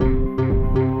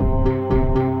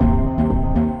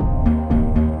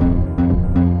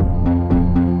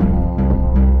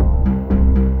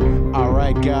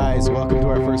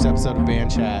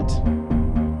chat.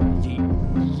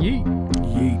 Yeet.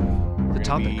 We're The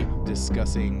gonna be topic.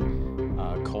 discussing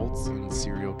cults and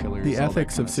serial killers. The all that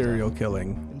ethics kind of stuff. serial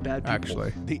killing, And bad people.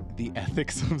 actually. The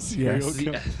ethics of serial Yes.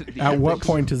 killing. At what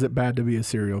point is it bad to be a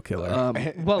serial killer?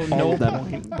 Well, All no of them.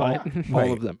 point, but all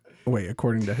Wait. of them. Wait,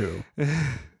 according to who?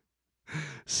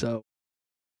 So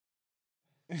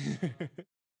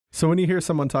So when you hear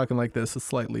someone talking like this, it's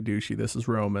slightly douchey. This is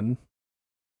Roman.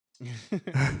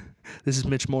 this is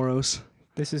Mitch Moros.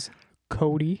 this is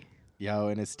Cody. Yo,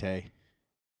 and it's Tay.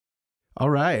 All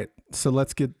right, so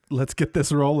let's get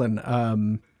this rolling.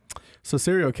 So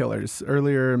serial killers.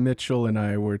 Earlier, Mitchell and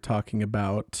I were talking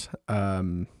about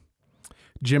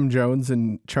Jim Jones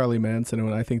and Charlie Manson,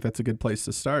 and I think that's a good place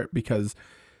to start because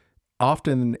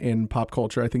often in pop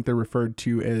culture, I think they're referred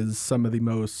to as some of the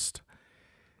most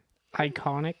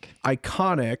Iconic.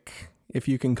 if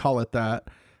you can call it that,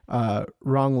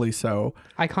 wrongly so.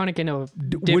 Iconic in a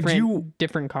would you-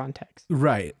 different context.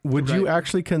 Right. Would you Right.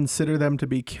 actually consider them to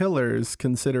be killers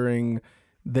considering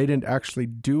they didn't actually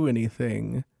do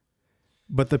anything,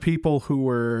 but the people who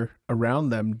were around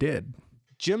them did?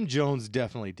 Jim Jones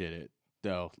definitely did it,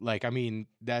 though. Like, I mean,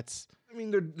 that's I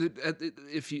mean,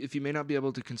 if you may not be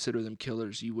able to consider them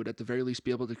killers, you would at the very least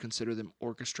be able to consider them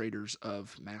orchestrators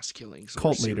of mass killings, or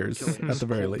Cult serial leaders, killings. at the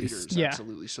very Cult least. leaders, Yeah.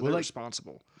 absolutely. So Well, they're like-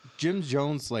 responsible. Jim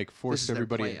Jones, like, is forced their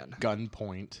everybody plan. at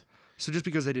gunpoint. So just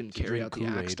because they didn't To carry drink out the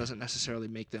acts Kool-Aid. doesn't necessarily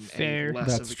make them Fair. any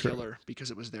less That's of a true. killer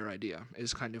because it was their idea.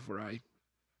 Is kind of where I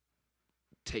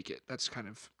take it. That's kind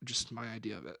of just my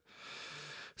idea of it.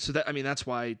 So that's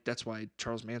why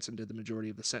Charles Manson did the majority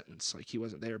of the sentence. Like, he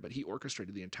wasn't there, but he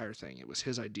orchestrated the entire thing. It was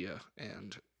his idea,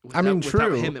 and without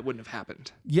true. him, it wouldn't have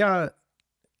happened. Yeah.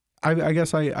 I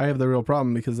guess I have the real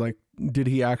problem because, like, did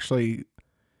he actually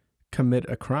commit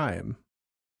a crime?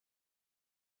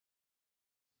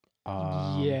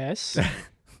 Yes.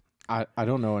 I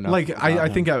don't know enough. Like, I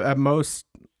about think him. at most,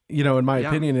 in my Yeah.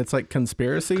 opinion, it's like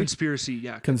conspiracy. Conspiracy,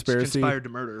 yeah. Conspiracy. Conspired to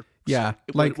murder. Yeah,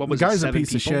 What- like what the was it, guy's a 7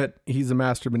 piece of people? shit. He's a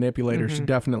master manipulator. Mhm. Should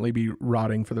definitely be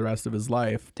rotting for the rest of his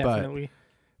life. Definitely.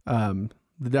 But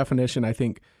the definition, I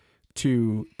think,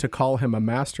 to call him a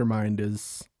mastermind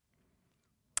is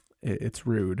it's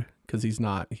rude because he's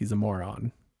not. He's a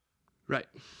moron. Right.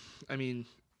 I mean,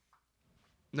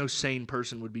 no sane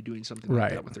person would be doing something Right.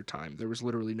 like that with their time. There was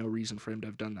literally no reason for him to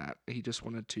have done that. He just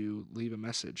wanted to leave a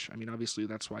message. I mean, obviously,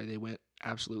 that's why they went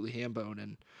absolutely ham-bone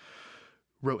and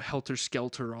wrote Helter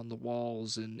Skelter on the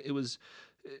walls. And it was,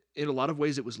 in a lot of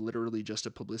ways, it was literally just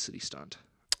a publicity stunt.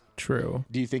 True.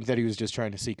 Do you think that he was just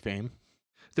trying to seek fame?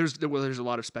 There's a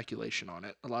lot of speculation on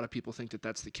it. A lot of people think that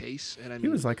that's the case. And I mean, He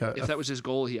was like if that was his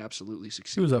goal, he absolutely he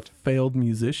succeeded. was a failed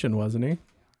musician, wasn't he?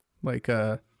 Like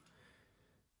I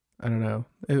don't know.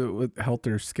 With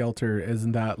Helter Skelter,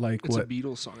 isn't that like It's what? a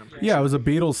Beatles song. I'm pretty Yeah, it sure. was a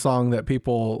Beatles song that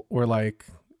people were like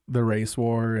the race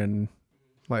war and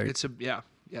like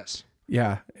Yes.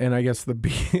 yeah, and I guess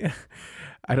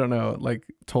I don't know, like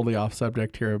totally off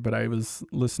subject here, but I was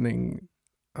listening,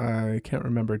 I can't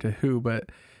remember to who, but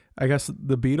I guess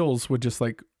the Beatles would just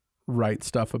like write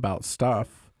stuff about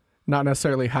stuff, not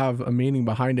necessarily have a meaning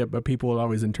behind it, but people would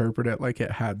always interpret it like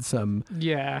it had some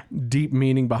Yeah. deep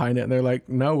meaning behind it. And they're like,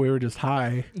 no, we were just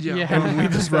high. Yeah, Yeah. And we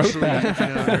just wrote especially,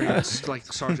 that. it's like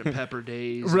Sergeant Pepper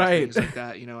days, and Right. things like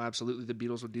that. Absolutely, the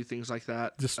Beatles would do things like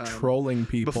that. Just trolling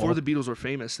people. Before the Beatles were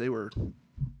famous, they were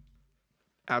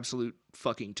absolute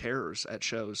fucking terrors at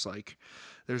shows. Like,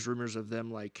 there's rumors of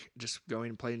them like just going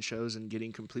and playing shows and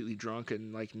getting completely drunk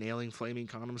and like nailing flaming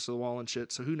condoms to the wall and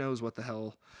shit. So who knows what the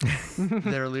hell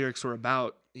their lyrics were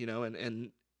about?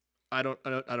 And I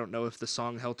don't know if the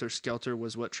song Helter Skelter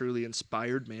was what truly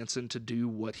inspired Manson to do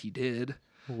what he did.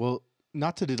 Well,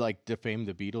 not to like defame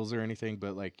the Beatles or anything,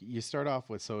 but like you start off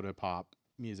with soda pop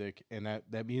music, and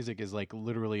that music is like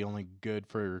literally only good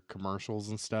for commercials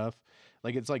and stuff.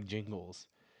 Like, it's like jingles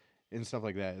and stuff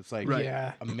like that. It's like Right.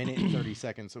 Yeah. a minute and 30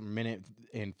 seconds, a minute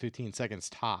and 15 seconds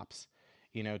tops,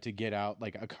 to get out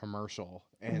like a commercial.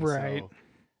 And Right. so,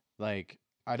 like,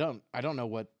 I don't know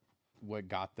what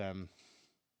got them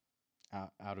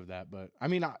out of that, but I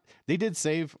mean, they did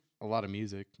save a lot of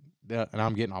music. And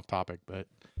I'm getting off topic, but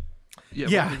Yeah,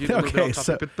 Yeah, we get a little bit okay, off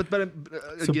topic, so- but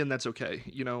so again, that's okay.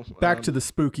 Back to the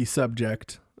spooky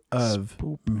subject of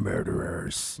Spoop.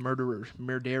 murderers. murderers.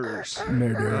 Murderers.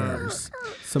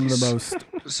 Some of the most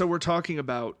So we're talking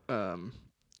about,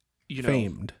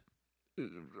 famed.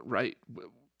 right?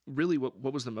 Really,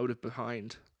 what was the motive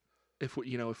behind? If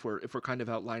we're kind of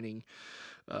outlining,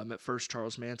 at first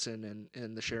Charles Manson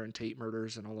and the Sharon Tate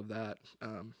murders and all of that.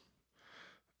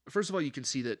 First of all, you can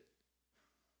see that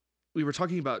we were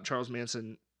talking about Charles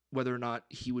Manson whether or not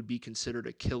he would be considered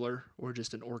a killer or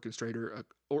just an orchestrator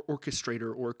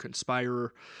or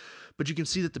conspirer. But you can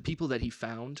see that the people that he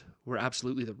found were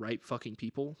absolutely the right fucking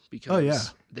people,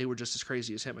 because they were just as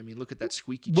crazy as him. I mean, look at that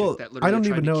squeaky chick that literally I don't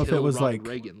tried even to know if kill it was Ronald like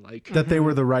Reagan. Like that they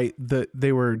were that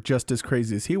they were just as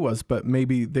crazy as he was, but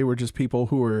maybe they were just people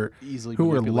who were Easily who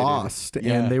were manipulated. lost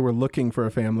Yeah. and they were looking for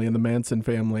a family, and the Manson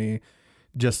family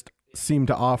just seemed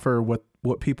to offer what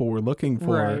people were looking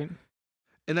for. Right.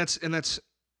 and that's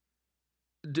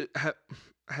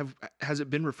has it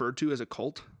been referred to as a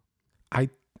cult?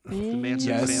 The Manson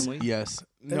Yes. family? Yes.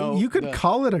 No. You could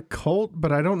call it a cult,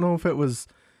 but I don't know if there was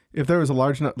a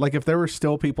large enough, like if there were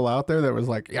still people out there that was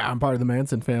like, yeah, I'm part of the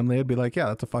Manson family, I'd be like, yeah,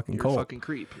 that's a fucking You're cult. a fucking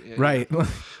creep. Yeah, Right. yeah.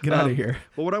 Get out of here.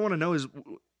 But what I want to know is,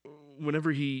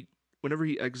 whenever he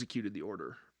executed the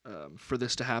order for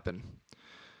this to happen,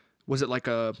 was it like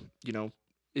a,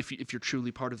 if you're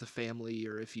truly part of the family,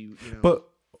 or if you know? But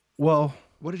well,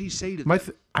 what did he say to them?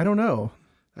 I don't know.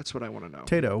 That's what I want to know.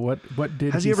 Tato, what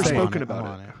did Has he ever say? spoken I'm about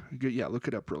on it? Good, yeah, look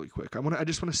it up really quick. I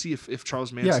just want to see if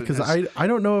Charles Manson. Yeah, because I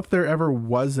don't know if there ever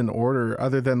was an order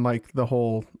other than like the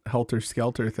whole Helter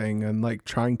Skelter thing and like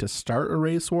trying to start a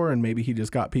race war, and maybe he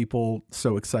just got people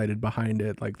so excited behind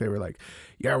it, like they were like,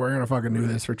 yeah, we're gonna fucking do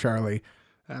this for Charlie.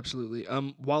 Absolutely.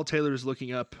 While Taylor is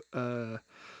looking up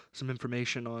some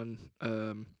information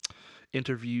on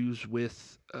interviews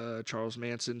with Charles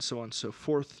Manson, so on and so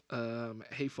forth.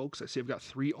 Hey, folks, I see I've got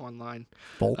 3 online.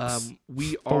 Folks.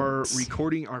 We are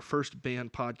recording our first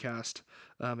band podcast.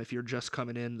 If you're just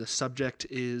coming in, the subject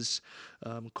is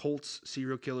cults,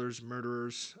 serial killers,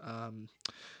 murderers.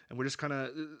 And we're just kind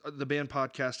of, the band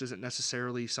podcast isn't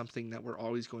necessarily something that we're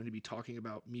always going to be talking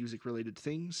about music related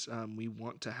things. We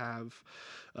want to have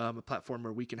a platform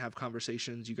where we can have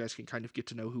conversations. You guys can kind of get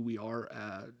to know who we are,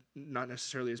 not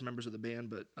necessarily as members of the band,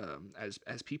 but as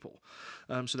people.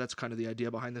 So that's kind of the idea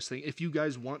behind this thing. If you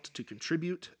guys want to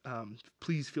contribute,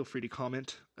 please feel free to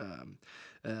comment. And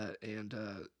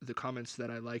the comments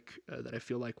that I like, that I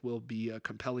feel like will be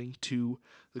compelling to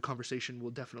the conversation,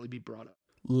 will definitely be brought up.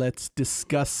 Let's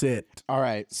discuss it. All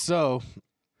right. So,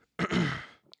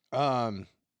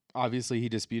 obviously he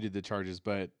disputed the charges,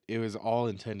 but it was all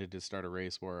intended to start a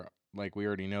race war. Like, we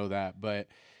already know that. But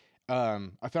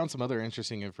I found some other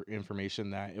interesting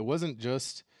information that it wasn't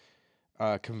just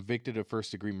convicted of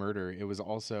first-degree murder. It was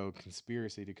also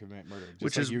conspiracy to commit murder, just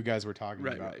Which like is you guys were talking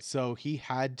about. right. So he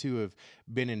had to have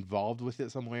been involved with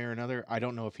it some way or another. I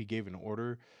don't know if he gave an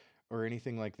order or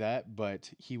anything like that, but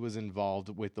he was involved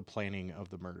with the planning of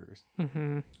the murders.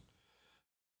 Mm-hmm.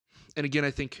 And again,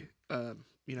 I think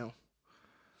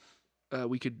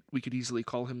we could easily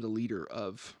call him the leader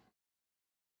of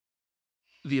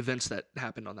the events that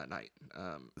happened on that night.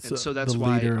 And so that's the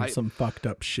why leader of some fucked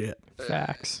up shit.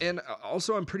 Facts. And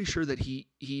also, I'm pretty sure that he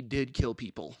did kill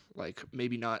people. Like,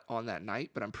 maybe not on that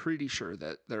night, but I'm pretty sure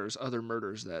that there's other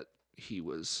murders that he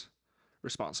was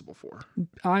responsible for.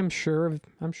 I'm sure.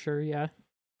 Yeah.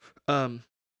 I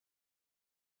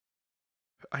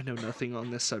know nothing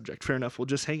on this subject. Fair enough. We'll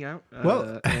just hang out.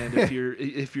 Well, and if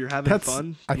you're having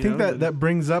fun, I think that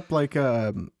brings up like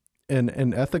an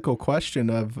ethical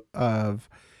question of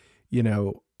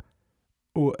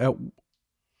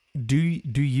do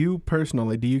you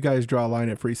personally, do you guys draw a line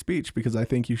at free speech? Because I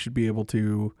think you should be able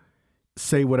to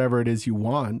say whatever it is you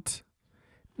want.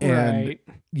 And, Right.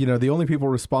 The only people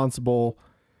responsible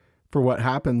for what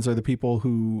happens are the people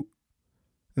who,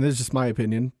 and this is just my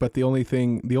opinion, but the only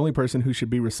person who should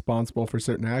be responsible for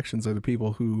certain actions are the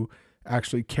people who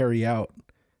actually carry out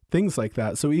things like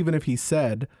that. So even if he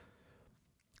said,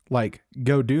 like,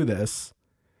 go do this,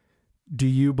 do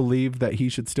you believe that he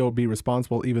should still be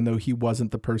responsible even though he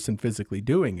wasn't the person physically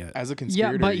doing it? As a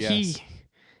conspirator, Yeah, but yes.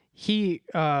 he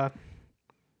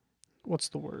what's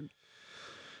the word?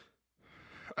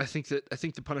 I think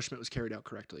the punishment was carried out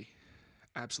correctly.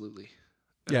 Absolutely.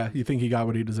 Yeah, you think he got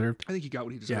what he deserved? I think he got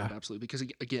what he deserved, Yeah. absolutely. Because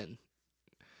again,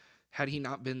 had he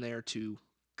not been there to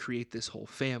create this whole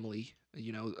family,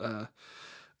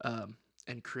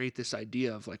 and create this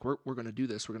idea of like, we're going to do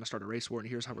this, we're going to start a race war, and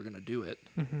here's how we're going to do it.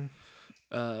 Mm-hmm.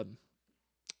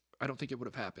 I don't think it would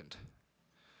have happened.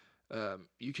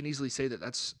 You can easily say that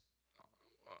that's,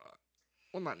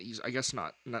 well, not easy. I guess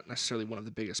not necessarily one of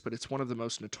the biggest, but it's one of the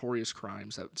most notorious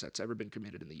crimes that's ever been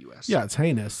committed in the U.S. Yeah, it's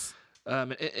heinous.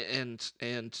 And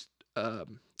I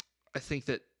think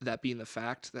that being the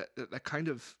fact that kind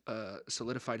of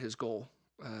solidified his goal.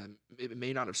 It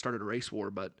may not have started a race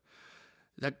war, but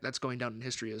that's going down in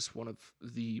history as one of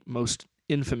the most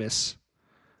infamous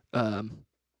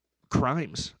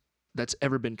crimes that's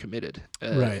ever been committed.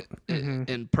 Right.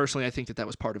 Mm-hmm. And personally, I think that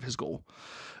was part of his goal.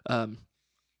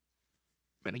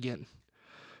 And again,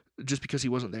 just because he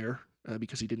wasn't there,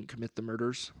 because he didn't commit the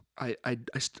murders,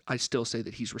 I still say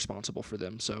that he's responsible for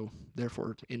them. So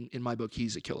therefore, in my book,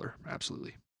 he's a killer.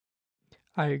 Absolutely.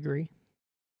 I agree.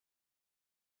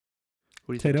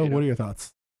 What do you think, Tato, Tato? what are your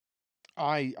thoughts?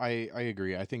 I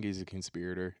agree. I think he's a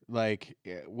conspirator. Like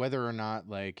whether or not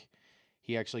like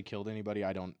he actually killed anybody,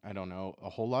 I don't know a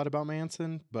whole lot about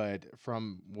Manson, but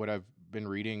from what I've been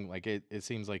reading, like it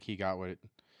seems like he got what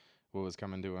was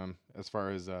coming to him as far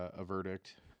as a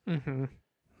verdict.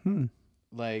 Mm-hmm.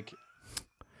 Like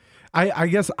I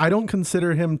guess I don't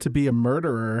consider him to be a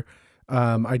murderer.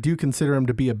 I do consider him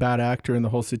to be a bad actor in the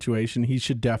whole situation. He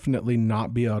should definitely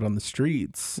not be out on the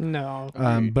streets. No.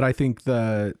 Agreed. But I think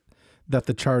that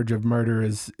the charge of murder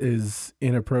is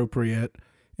inappropriate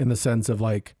in the sense of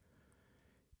like,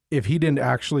 if he didn't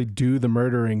actually do the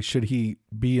murdering, should he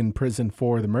be in prison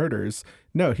for the murders?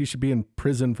 No, he should be in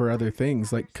prison for other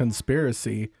things like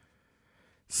conspiracy.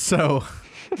 So,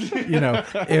 you know,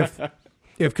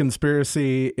 if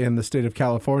conspiracy in the state of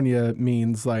California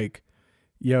means like,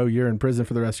 yo, you're in prison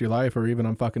for the rest of your life or even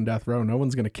on fucking death row, no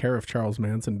one's going to care if Charles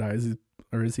Manson dies.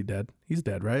 Or is he dead? He's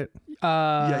dead, right? He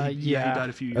died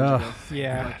a few years ago.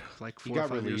 Yeah. Like he 4 or got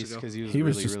 5 years released ago. because he was He really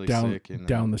was just really down sick. And,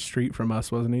 down the street from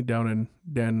us, wasn't he? Down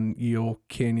in Eel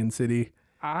Canyon City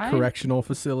Correctional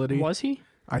Facility. Was he?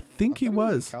 I think he in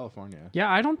was. California. Yeah,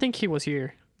 I don't think he was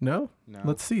here. No? No,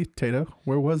 Let's see, Tato.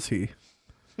 Where was he?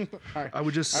 I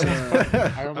would just.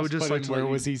 I I would just like to where let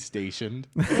you- was he stationed?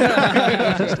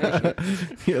 Yeah,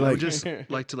 I like, would just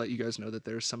like to let you guys know that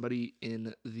there's somebody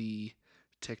in the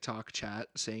TikTok chat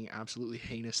saying absolutely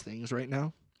heinous things right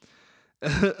now.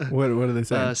 what are they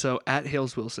saying? So at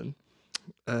Hales Wilson,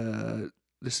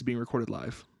 this is being recorded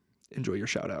live. Enjoy your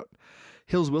shout out.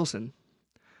 Hales Wilson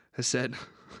has said,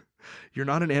 "You're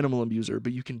not an animal abuser,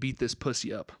 but you can beat this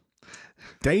pussy up."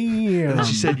 And Damn. then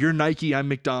she said, "You're Nike, I'm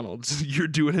McDonald's. You're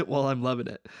doing it while I'm loving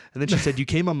it." And then she said, "You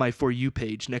came on my For You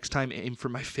page. Next time, aim for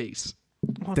my face.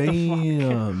 What the fuck?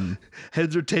 Damn.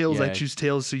 Heads or tails? I Yeah. choose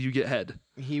tails, so you get head."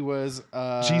 He was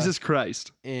Jesus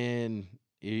Christ.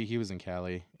 he was in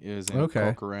Cali. It was in Okay.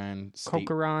 Corcoran State.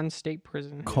 Corcoran State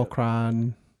Prison.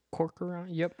 Corcoran.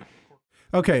 Corcoran. Yep.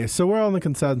 Okay, so we're on the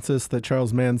consensus that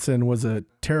Charles Manson was a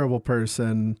terrible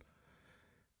person.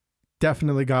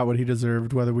 Definitely got what he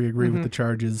deserved, whether we agree with Mhm. the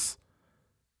charges.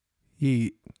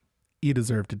 He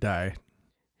deserved to die.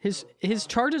 His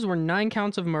charges were 9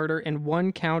 counts of murder and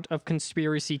 1 count of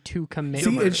conspiracy to commit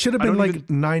See, murder. it should have I been don't like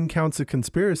 9 counts of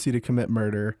conspiracy to commit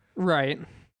murder. Right.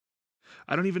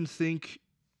 I don't even think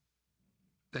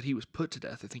that he was put to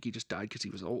death. I think he just died because he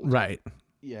was old. Right.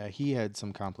 Yeah, he had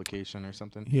some complication or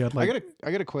something. He had like I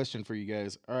got a question for you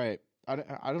guys. All right, I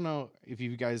don't know if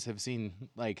you guys have seen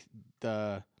like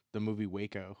the movie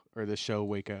Waco or the show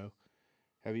Waco.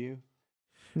 Have you?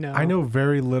 No. I know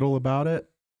very little about it.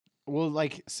 Well,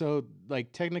 like so,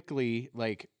 like technically,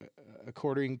 like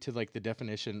according to like the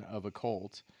definition of a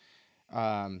cult,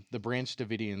 the Branch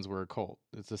Davidians were a cult.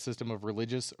 It's a system of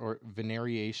religious or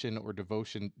veneration or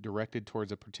devotion directed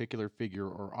towards a particular figure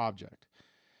or object.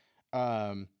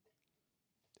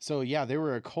 So yeah, they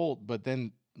were a cult, but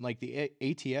then like the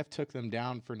ATF took them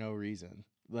down for no reason.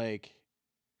 Like,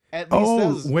 at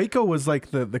least those, Waco was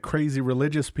like the crazy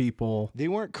religious people. they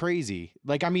weren't crazy.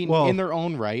 Like, I mean, Well- in their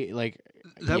own right. Like,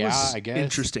 That yeah, was I guess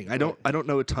interesting. I don't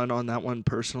know a ton on that one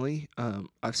personally.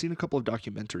 I've seen a couple of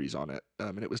documentaries on it,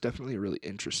 and it was definitely really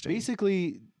interesting.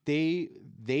 Basically,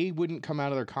 they wouldn't come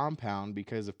out of their compound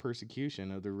because of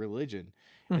persecution of their religion,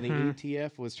 and Mhm. the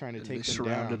ATF was trying to And take they them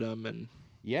surrounded down. them, and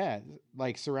Yeah,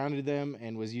 like surrounded them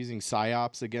and was using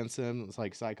psyops against them. It's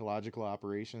like psychological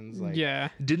operations, like Yeah.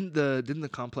 didn't the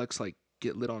complex like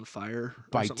get lit on fire or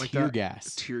by something tear like that?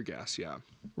 gas. Tear gas, yeah,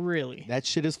 Really. That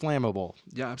shit is flammable,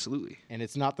 yeah, absolutely. and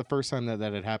it's not the first time that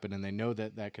had happened, and they know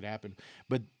that that could happen.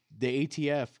 But the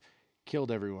ATF killed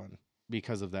everyone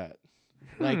because of that.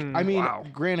 Like, I mean, Wow.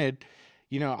 granted,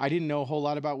 you know, I didn't know a whole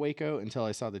lot about Waco until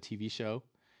I saw the TV show,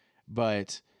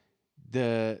 but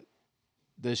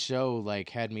the show like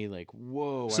had me like,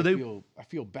 whoa, So I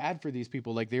feel bad for these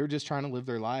people. Like, they were just trying to live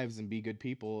their lives and be good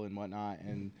people and whatnot,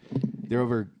 and they're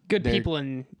over Good they're- people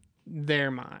in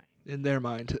their mind. In their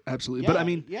mind, absolutely. Yeah, but I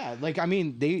mean, yeah, like I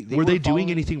mean, they were they doing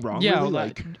following- anything wrong? Yeah. really? well,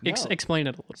 Like, No. explain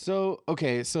it a little. So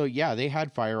okay, so yeah, they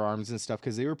had firearms and stuff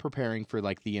because they were preparing for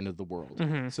like the end of the world.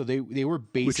 Mhm. So they were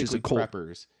Which is a basically cult.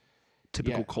 preppers.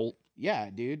 typical yeah. cult. Yeah,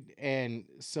 dude. And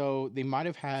so they might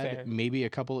have had Fair. maybe a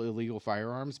couple illegal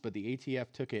firearms, but the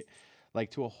ATF took it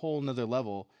like to a whole nother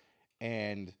level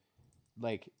and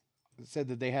like said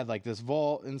that they had like this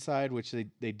vault inside, which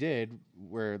they did,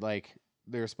 where like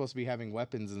they were supposed to be having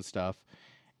weapons and stuff.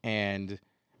 And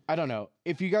I don't know.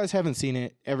 If you guys haven't seen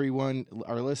it, everyone,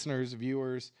 our listeners,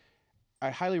 viewers, I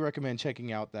highly recommend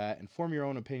checking out that and form your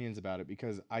own opinions about it,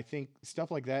 because I think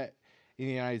stuff like that in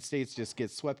the United States just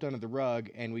gets swept under the rug,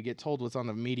 and we get told what's on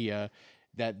the media,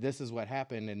 that this is what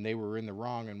happened and they were in the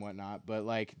wrong and whatnot. But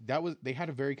like they had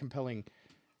a very compelling,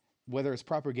 whether it's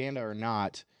propaganda or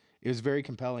not, it was very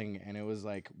compelling, and it was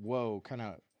like, whoa, kind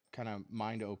of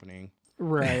mind opening.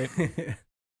 Right.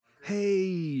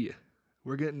 Hey,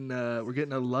 we're getting a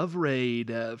love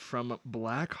raid from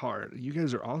Blackheart. You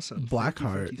guys are awesome.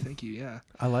 Blackheart. Thank you. Yeah.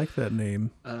 I like that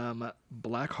name.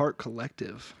 Blackheart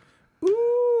Collective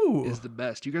Ooh. is the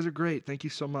best. You guys are great. Thank you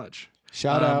so much.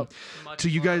 Shout out. To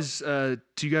you guys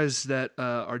that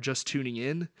are just tuning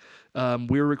in.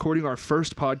 We're recording our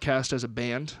first podcast as a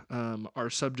band. Our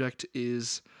subject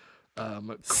is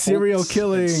Serial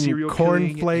killing,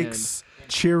 cornflakes,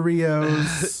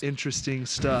 Cheerios, interesting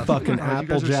stuff. fucking You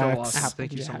Apple guys are so Jacks. awesome.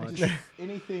 Thank you so much.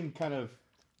 Anything kind of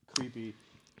creepy.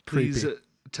 Please Creepy.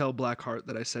 tell Blackheart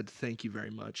that I said thank you very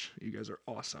much. You guys are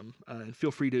awesome. And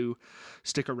feel free to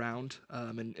stick around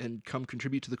and come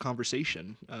contribute to the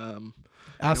conversation. Ask we're us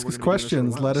gonna be doing this for a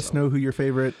questions. while, Let us so- know who your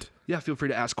favorite. Yeah, feel free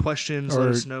to ask questions. Or Let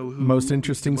us know who most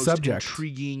interesting the most subject.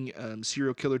 intriguing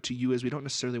serial killer to you is. We don't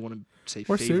necessarily want to say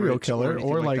Or favorite serial killer, anything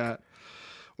or like- that.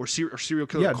 Or serial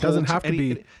killer. Yeah, it doesn't cult, have to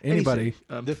be anybody.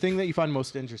 anything. The thing that you find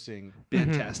most interesting.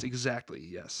 Bandcast, exactly.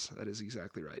 Yes, that is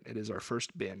exactly right. It is our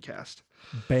first bandcast.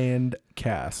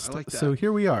 Bandcast. I like that. So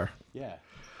here we are. Yeah,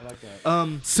 I like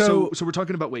that. So we're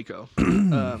talking about Waco.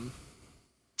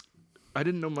 I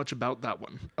didn't know much about that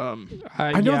one.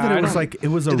 I know that it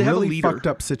was a Did they have a really leader? fucked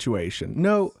up situation.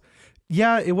 No,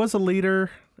 yeah, it was a leader.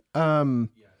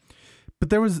 But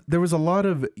there was a lot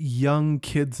of young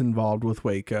kids involved with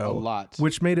Waco. A lot.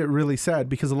 Which made it really sad,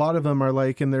 because a lot of them are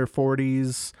like in their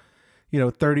 40s,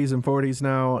 30s and 40s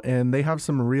now, and they have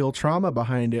some real trauma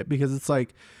behind it, because it's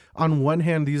like, on one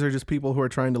hand, these are just people who are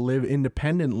trying to live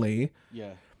independently,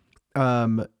 Yeah.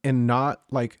 and not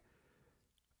like,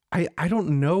 I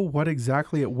don't know what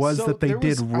exactly it was So that they there did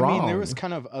was- wrong. I mean, there was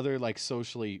kind of other like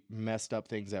socially messed up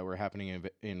things that were happening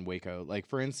in Waco. Like,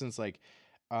 for instance, like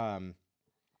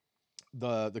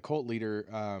the cult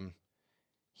leader,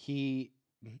 he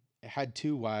had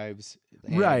 2 wives.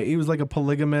 and- Right, he was like a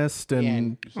polygamist, and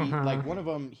And he, Uh-huh. like, one of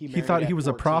them, he thought married he at was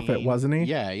a prophet, 14. wasn't he?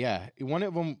 Yeah, yeah. One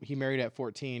of them he married at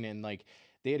 14, and like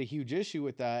they had a huge issue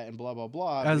with that, and blah blah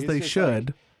blah. as It's they just like-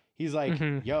 should. he's like,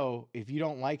 Mhm. yo, if you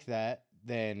don't like that,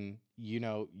 then you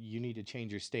need to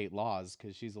change your state laws,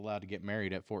 because she's allowed to get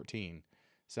married at 14.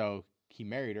 So he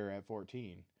married her at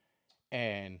 14,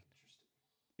 and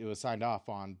it was signed off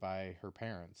on by her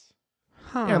parents.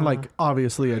 And like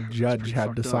obviously a That's judge pretty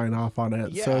had to fucked up. sign off on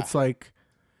it. So Yeah. it's like,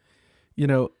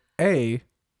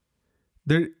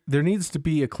 there needs to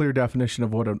be a clear definition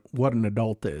of what an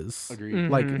adult is. Agreed. Mm.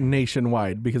 Like Mhm.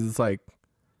 nationwide, because it's like,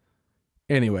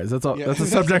 anyways, that's a Yeah, that's a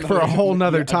subject for a whole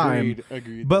nother yeah, time.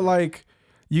 Agreed. But like,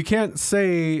 you can't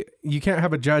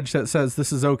have a judge that says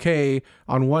this is okay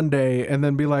on one day and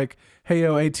then be like, hey,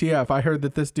 yo, ATF, I heard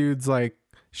that this dude's like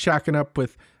shacking up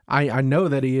with, I know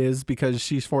that he is because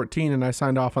she's 14 and I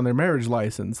signed off on their marriage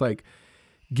license. Like,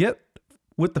 get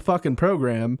with the fucking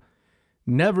program.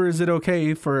 Never is it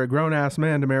okay for a grown ass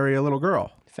man to marry a little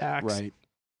girl. Facts. right.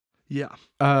 Yeah.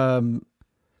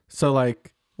 So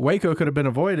like Waco could have been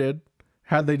avoided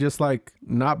had they just like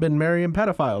not been marrying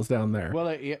pedophiles down there. Well,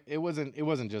 it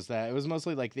wasn't just that. It was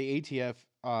mostly like the ATF.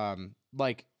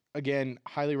 Like, again,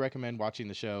 highly recommend watching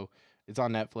the show. It's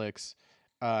on Netflix.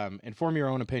 And form your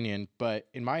own opinion. But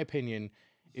in my opinion,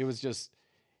 it was just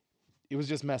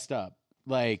messed up.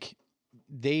 Like,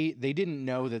 they didn't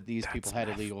know that these people had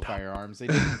illegal firearms. They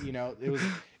didn't, it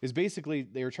was basically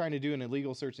they were trying to do an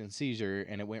illegal search and seizure,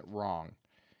 and it went wrong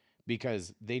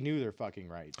because they knew their fucking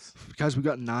rights. Guys, we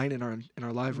got 9 in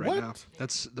our live right What? now.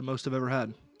 That's the most I've ever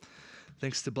had.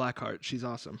 Thanks to Blackheart. She's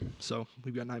awesome. So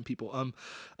we've got 9 people.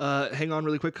 Hang on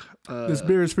really quick. This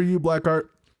beer is for you, Blackheart.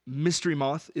 Mystery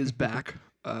Moth is back.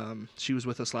 She was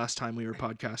with us last time we were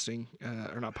podcasting,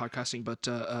 or not podcasting, but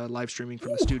live streaming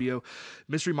from the studio.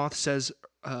 Mystery Moth says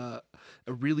a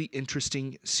really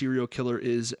interesting serial killer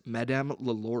is Madame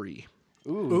LaLaurie,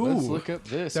 Ooh, let's Ooh. look up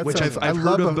this. That's which a- I've I heard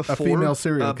love of a before. female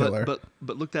serial killer.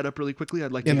 But look that up really quickly.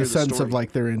 I'd like to In hear the sense story. of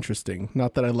like they're interesting.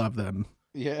 Not that I love them.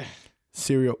 Yeah.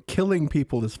 Serial killing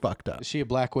people is fucked up. Is she a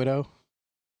Black Widow?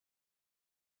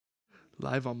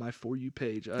 live on my For You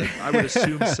page. I would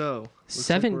assume so. Looks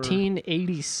like we're-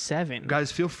 1787.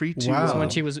 Guys, feel free to Wow. That's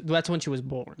when she was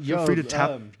born. feel free to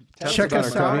tap Check us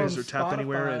us out or on tap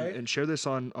anywhere Spotify. and share this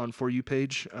on For You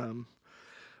page.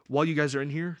 while you guys are in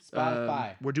here,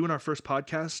 Spotify. we're doing our first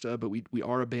podcast, but we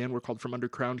are a band. We're called From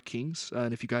Underground Kings.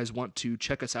 And if you guys want to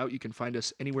check us out, you can find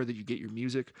us anywhere that you get your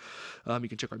music. You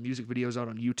can check our music videos out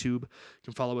on YouTube. You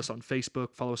can follow us on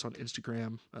Facebook, follow us on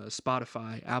Instagram,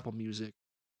 Spotify, Apple Music,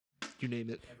 you name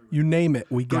it. You name it,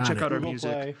 we Go got check it. out our Google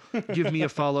music. Play. Give me a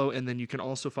follow, and then you can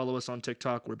also follow us on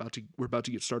TikTok. We're about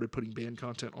to get started putting band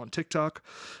content on TikTok.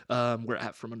 We're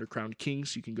at From Underground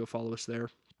Kings. You can go follow us there.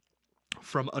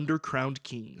 From Underground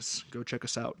Kings. Go check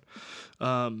us out.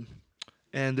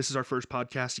 And this is our first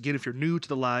podcast. Again, if you're new to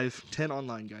the live, 10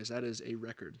 online, guys. That is a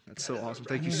record. That's so awesome.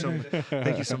 Thank you so much.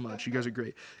 Thank you so much. You guys are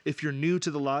great. If you're new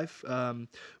to the live,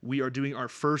 we are doing our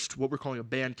first, what we're calling a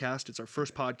band cast. It's our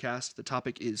first podcast. The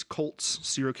topic is cults,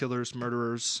 serial killers,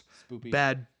 murderers, Spoopy.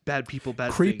 bad people,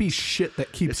 bad Creepy things. shit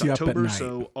that keeps It's you October, up at night.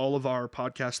 so all of our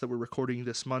podcasts that we're recording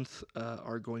this month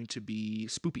are going to be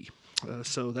spoopy.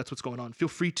 So that's what's going on. Feel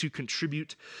free to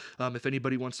contribute if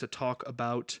anybody wants to talk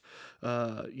about,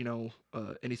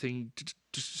 anything.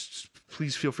 Just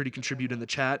please feel free to contribute in the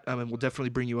chat, and we'll definitely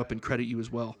bring you up and credit you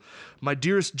as well. My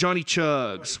dearest Johnny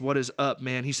Chugs, what is up,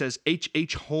 man? He says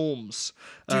H.H. Holmes,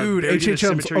 Dude, buried in a H.H.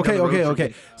 Holmes. cemetery down Okay, the road from okay.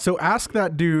 me. So ask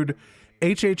that dude.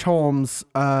 H.H. Holmes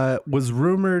is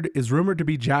rumored to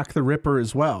be Jack the Ripper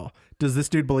as well. Does this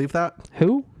dude believe that?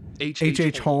 Who?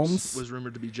 H.H. Holmes was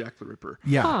rumored to be Jack the Ripper.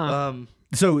 Yeah. Huh.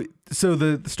 So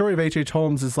the story of H.H.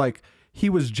 Holmes is like he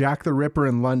was Jack the Ripper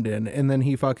in London, and then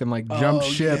he fucking like jumped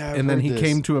ship, yeah, I've and then heard he this.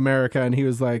 came to America, and he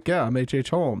was like, "Yeah, I'm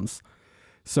H.H. Holmes."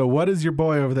 So what does your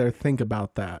boy over there think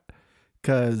about that?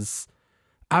 Because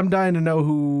I'm dying to know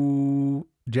who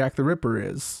Jack the Ripper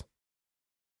is.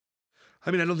 I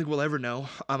mean, I don't think we'll ever know.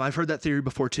 I've heard that theory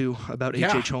before too about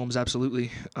Yeah. H.H. Holmes. Absolutely.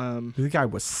 The guy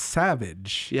was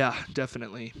savage. Yeah,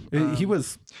 definitely. He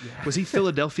was. Was he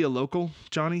Philadelphia local,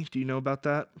 Johnny? Do you know about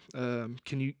that?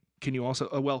 Can you also?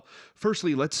 Well,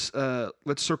 firstly, let's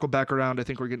circle back around. I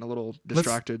think we're getting a little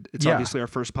distracted. It's yeah. obviously our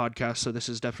first podcast, so this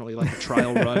is definitely like a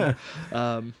trial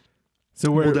run. So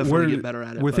We'll definitely get better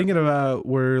at it, We're but- thinking about.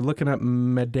 We're looking at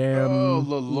Madame. Oh,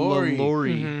 LaLaurie.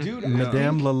 LaLaurie. Mhm. Dude,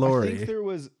 Madame I LaLaurie. think there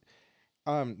was.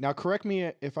 Now correct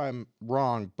me if I'm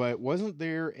wrong, but wasn't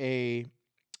there a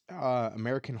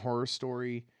American Horror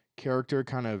Story character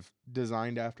kind of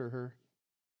designed after her?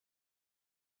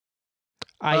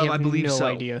 I have believe no so.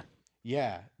 idea.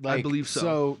 Yeah, I believe so.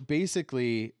 So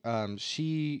basically,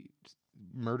 she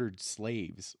murdered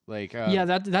slaves. Like, Yeah,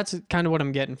 that's kind of what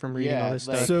I'm getting from reading yeah, all this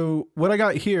like- stuff. So what I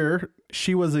got here,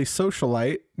 she was a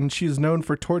socialite, and she is known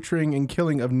for torturing and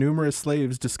killing of numerous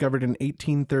slaves discovered in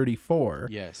 1834.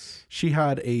 yes. She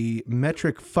had a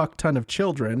metric fuck ton of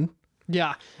children.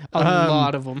 Yeah, a Um,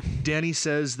 lot of them. Danny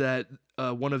says that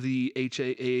one of the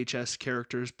AHS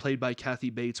characters, played by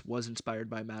Kathy Bates, was inspired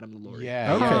by Madame LaLaurie.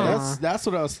 Yeah, Okay. yeah, that's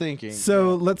what I was thinking.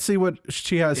 So let's see what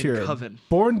she has In here. Coven.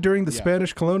 Born during the Yeah.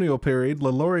 Spanish colonial period,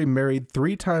 LaLaurie married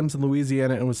 3 times in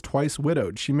Louisiana and was twice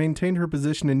widowed. She maintained her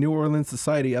position in New Orleans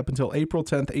society up until April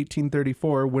 10th,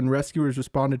 1834, when rescuers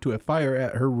responded to a fire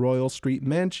at her Royal Street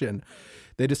mansion.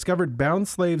 They discovered bound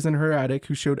slaves in her attic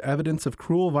who showed evidence of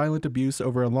cruel, violent abuse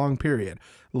over a long period.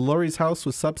 LaLaurie's house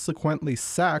was subsequently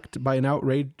sacked by an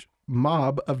outraged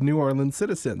mob of New Orleans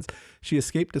citizens. She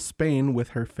escaped to Spain with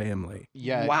her family.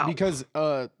 yeah, Wow. because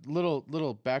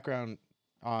little background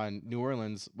on New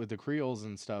Orleans with the Creoles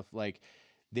and stuff. Like,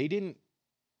 they didn't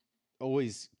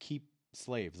always keep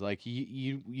slaves. Like,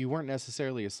 you weren't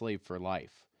necessarily a slave for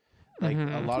life. Like a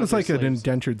Mhm. lot It of was their like an slaves-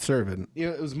 indentured servant.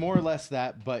 It was more or less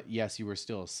that, but yes, you were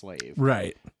still a slave.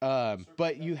 Right.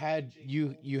 But you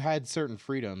had certain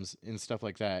freedoms and stuff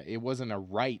like that. It wasn't a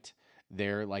right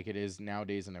there like it is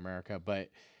nowadays in America, but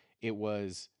it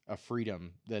was a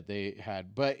freedom that they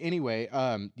had. But anyway,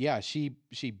 yeah, she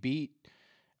beat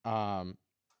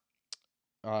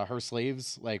her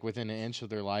slaves like within an inch of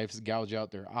their lives, gouged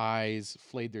out their eyes,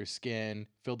 flayed their skin,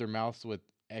 filled their mouths with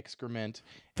excrement,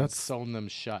 and That's sewn them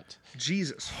shut.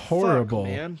 Jesus. Horrible.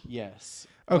 Fuck, man. Yes.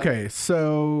 Okay,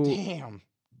 so Damn,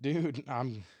 dude,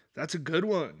 That's a good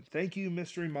one. Thank you,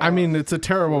 Mystery Moth. I mean it's a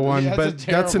terrible one, Yeah, but that's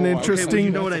a that's an terrible one. Okay, well, interesting.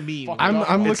 you know what I mean. I'm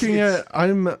It's- looking it's-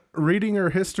 I'm reading her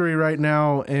history right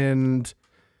now, and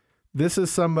this is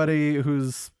somebody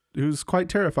who's quite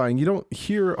terrifying. You don't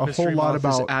hear a Mystery whole lot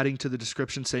Moth is about. adding to the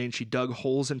description, saying she dug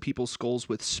holes in people's skulls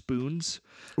with spoons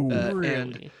Ooh. and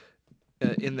Really?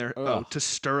 in their Ugh. to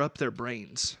stir up their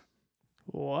brains.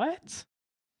 What?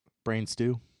 brain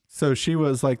stew. So she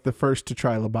was like the first to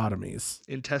try lobotomies.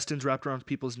 Intestines wrapped around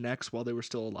people's necks while they were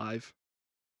still alive.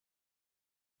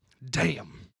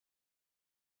 Damn.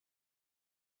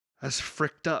 That's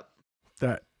fricked up.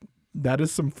 That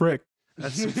is some frick.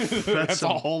 That's some, That's a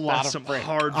whole lot that's of some frick.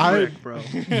 hard I- frick, bro.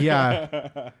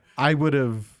 Yeah.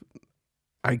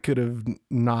 I could have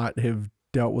not have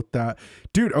dealt with that.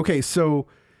 Dude, okay, so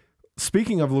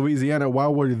speaking of Louisiana,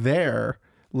 while we're there,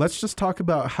 let's just talk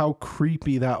about how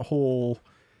creepy that whole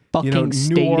Fucking New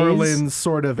state Orleans is.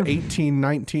 sort of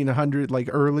 1900, like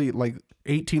early, like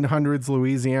 1800s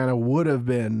Louisiana would have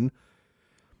been.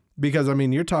 Because I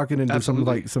mean, you're talking into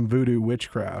Absolutely. some voodoo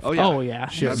witchcraft. Oh yeah. Oh yeah.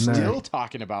 Shit in there. Still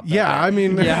talking about that. Yeah, I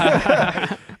mean,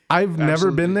 Yeah. I've never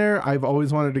Absolutely. been there. I've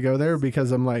always wanted to go there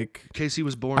because I'm like, Casey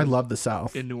was born I love the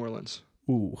South. in New Orleans.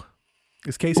 Ooh,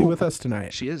 is Casey with us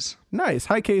tonight? She is. Nice.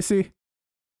 Hi, Casey.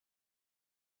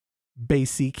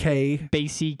 Basic.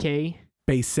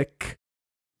 Basic.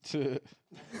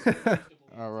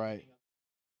 All right.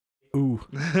 Ooh,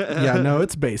 yeah, no,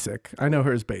 it's basic. I know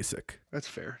her as basic. That's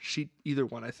fair. Either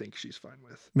one I think she's fine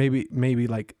with. Maybe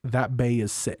like that bay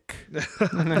is sick.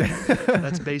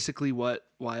 That's basically why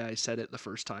I said it the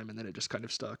first time, and then it just kind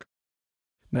of stuck.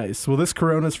 Nice. Well, this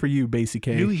Corona's for you, Basic.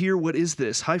 New here, what is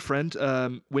this? Hi, friend.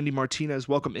 Wendy Martinez,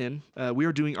 welcome in. We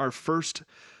are doing our first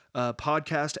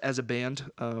podcast as a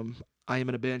band. I am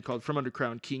in a band called From Under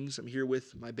Crown Kings. I'm here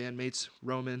with my bandmates,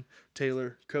 Roman,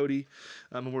 Taylor, Cody.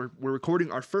 And we're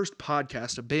recording our first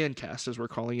podcast, a bandcast, as we're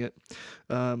calling it.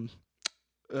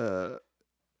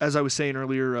 As I was saying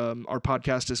earlier, our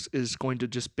podcast is going to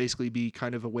just basically be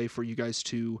kind of a way for you guys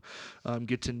to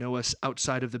get to know us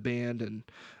outside of the band and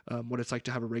what it's like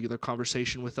to have a regular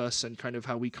conversation with us and kind of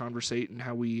how we conversate and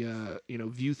how we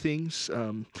view things.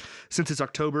 Since it's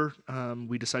October,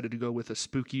 we decided to go with a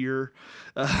spookier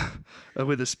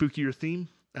theme.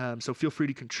 So feel free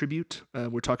to contribute.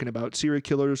 We're talking about serial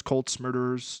killers, cults,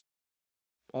 murderers,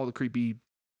 all the creepy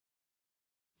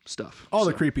stuff. All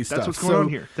the So creepy stuff. That's what's going on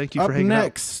here. Thank you Up for hanging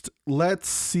next, let's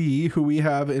see who we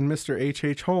have in Mr.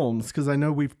 H.H. Holmes, because I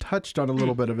know we've touched on a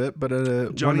little bit of it, but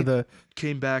one Johnny of the...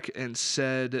 came back and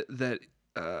said that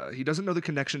he doesn't know the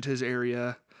connection to his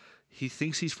area. He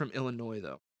thinks he's from Illinois,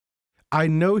 though. I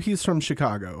know he's from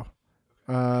Chicago.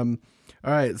 All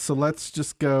right, so let's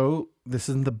just go. This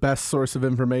isn't the best source of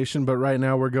information, but right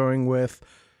now we're going with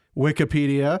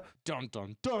Wikipedia. Dun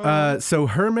dun dun. So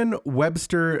Herman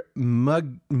Webster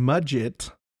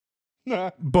Mudgett,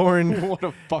 born What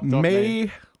a fucked up name.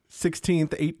 May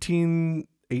 16th,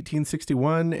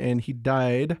 1861, and he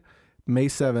died May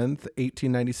 7th,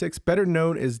 1896. Better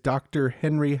known as Dr.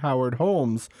 Henry Howard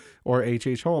Holmes, or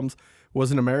H.H. Holmes,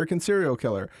 was an American serial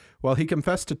killer. While he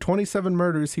confessed to 27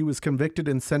 murders, he was convicted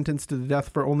and sentenced to death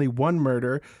for only one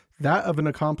murder, that of an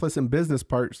accomplice and business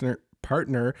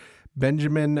partner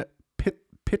Benjamin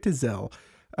Pitzel.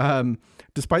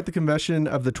 Despite the confession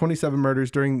of the 27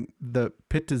 murders during the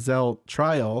Pitzel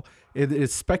trial, it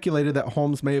is speculated that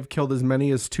Holmes may have killed as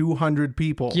many as 200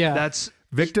 people. Yeah. That's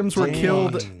Victims were Dang.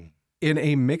 killed in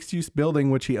a mixed-use building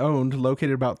which he owned,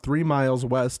 located about 3 miles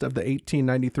west of the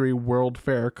 1893 World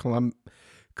Fair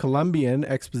Columbian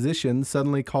Exposition,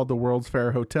 suddenly called the World's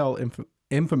Fair Hotel,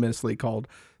 infamously called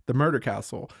the Murder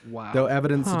Castle. wow. Though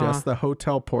evidence Huh. suggests the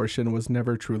hotel portion was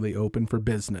never truly open for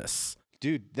business.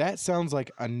 Dude, that sounds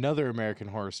like another American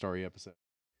Horror Story episode.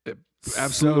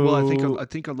 Absolutely. Well, So- I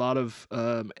think a lot of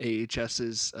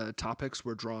AHS's topics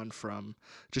were drawn from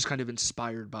just kind of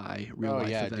inspired by real life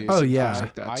events. dude. Oh, and yeah. things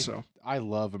like that. So I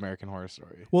love American Horror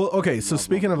Story. Well, okay, so Love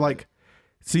speaking all of of like,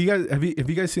 so you guys have you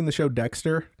guys seen the show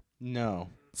Dexter? No.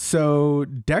 So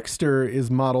Dexter is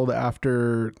modeled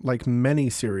after like many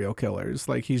serial killers.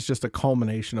 Like he's just a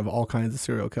culmination of all kinds of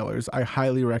serial killers. I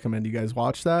highly recommend you guys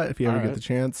watch that if you ever All get right. the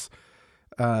chance.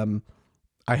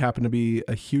 I happen to be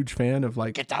a huge fan of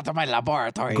like Get out of my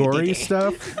laboratory. gory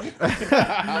stuff.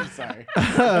 I'm sorry.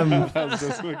 That was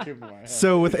just what came to my head.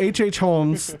 So with H.H.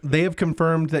 Holmes, they have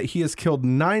confirmed that he has killed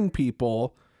 9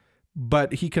 people,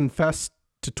 but he confessed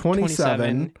to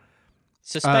 27.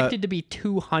 Suspected to be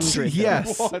 200. though.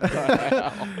 Yes. What the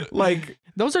hell? Like,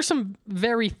 Those are some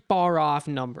very far off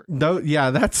numbers. no, yeah,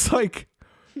 that's like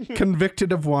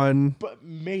convicted of 1, But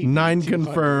maybe 9 200.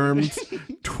 confirmed,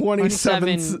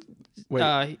 27,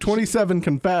 27, 27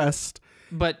 confessed,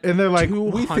 But and they're like,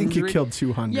 we think he 200? killed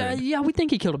 200. Yeah, we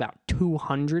think he killed about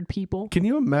 200 people. Can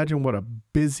you imagine what a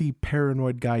busy,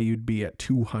 paranoid guy you'd be at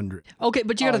 200? Okay,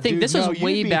 but you got to Oh, think dude, this no, was you'd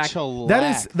way be back.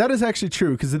 That is actually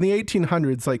true, because in the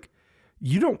 1800s, like,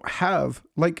 you don't have,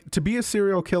 like, to be a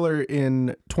serial killer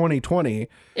in 2020,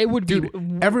 It would be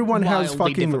dude, everyone has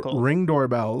wildly fucking difficult. Ring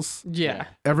doorbells. Yeah.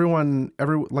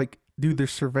 Like, dude, there's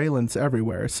surveillance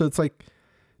everywhere. So it's like,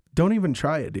 don't even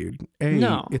try it, dude. A,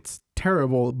 No. it's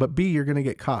terrible, but B, you're going to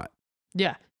get caught.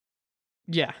 Yeah.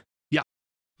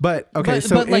 But, okay, but,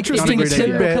 so but like interesting being a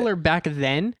serial tidbit. killer back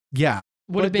then Yeah.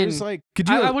 would have been. like Could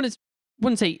you, I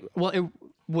wouldn't say. Well, it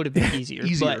would have been easier.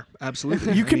 Easier,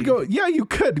 absolutely. You I could mean, go, yeah, you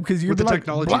could, because you'd with be the like,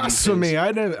 technology these blasphemy,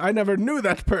 days. I never knew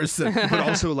that person. but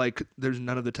also like there's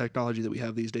none of the technology that we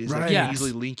have these days that Right. can Yes.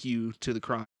 easily link you to the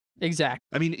crime. Exactly.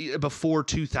 I mean, before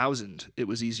 2000, it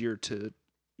was easier to,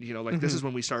 like this Mhm. is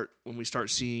when we start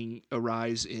seeing a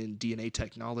rise in DNA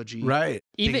technology. Right.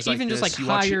 Even Things like even just this. like You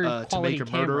watch, higher To quality Make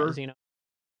a Murderer. cameras,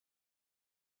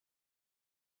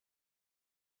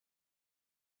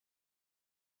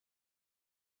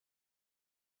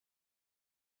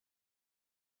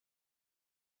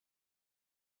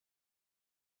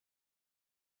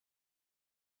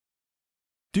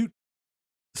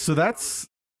 So that's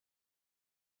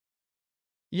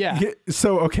Yeah.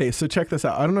 So okay, so check this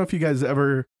out. I don't know if you guys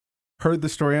ever heard the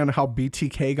story on how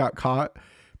BTK got caught,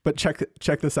 but check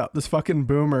this out. This fucking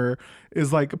boomer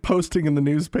is like posting in the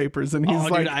newspapers, and he's Oh,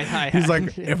 like, dude, he's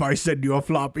like, if I send you a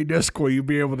floppy disk, will you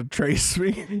be able to trace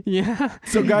me? Yeah.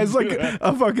 So guys, like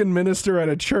a fucking minister at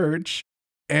a church,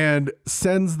 and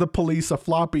sends the police a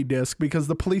floppy disk because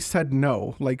the police said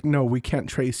no, like, no, we can't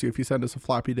trace you if you send us a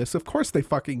floppy disk. Of course they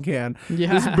fucking can.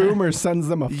 Yeah. This boomer sends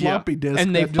them a Yeah. floppy disk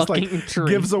And they that just like fucking trace.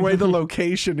 gives away the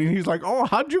location, and he's like, oh,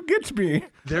 how'd you get me?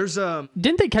 There's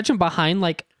Didn't they catch him behind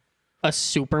like a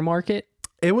supermarket?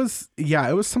 It was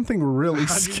something really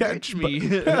How'd you sketch. get me?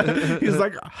 But he's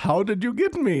like, how did you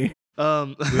get me?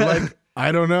 We're like,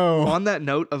 I don't know. on that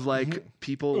note of like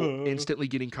people instantly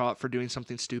getting caught for doing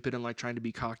something stupid and like trying to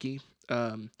be cocky.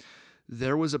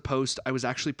 There was a post. I was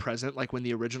actually present like when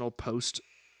the original post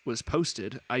was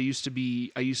posted. I used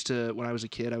to when I was a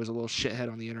kid, I was a little shithead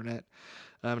on the internet,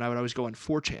 and I would always go on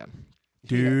 4chan.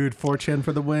 Dude, 4chan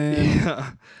for the win.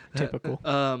 Yeah. Typical.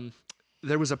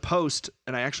 There was a post,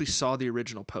 and I actually saw the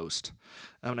original post,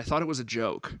 and I thought it was a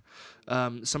joke.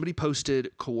 Somebody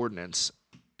posted coordinates,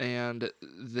 and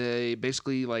they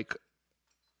basically like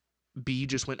B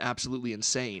just went absolutely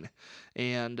insane,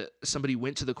 and somebody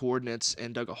went to the coordinates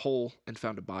and dug a hole and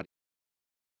found a body.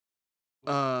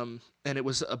 And it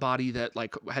was a body that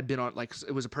like had been on like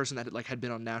it was a person that like had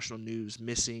been on national news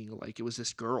missing. Like it was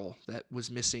this girl that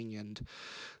was missing, and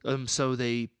so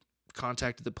they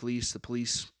contacted the police. The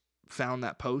police found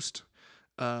that post,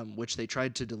 which they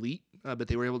tried to delete, but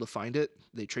they were able to find it.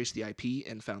 They traced the IP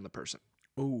and found the person.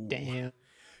 Ooh. Damn.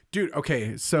 Dude,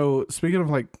 okay, so speaking of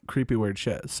like creepy weird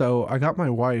shit, so I got my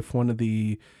wife one of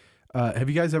the have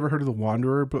you guys ever heard of the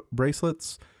Wanderer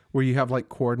bracelets where you have like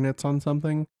coordinates on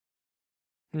something?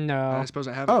 No. I suppose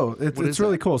I haven't. Oh, it's What is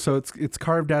really that? cool. So it's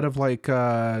carved out of like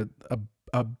a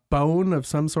bone of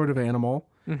some sort of animal.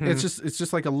 Mhm. It's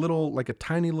just like a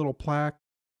tiny little plaque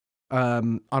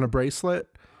on a bracelet,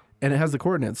 and it has the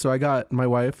coordinates. So I got my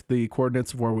wife the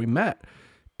coordinates of where we met.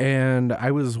 And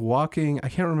I was walking, I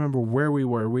can't remember where we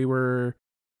were. We were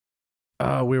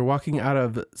walking out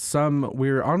of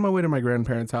we were on my way to my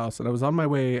grandparents' house, and I was on my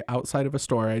way outside of a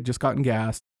store. I had just gotten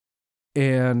gas,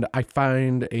 and I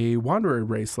find a Wanderer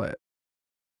bracelet,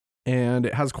 and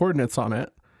it has coordinates on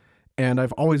it. And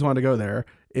I've always wanted to go there.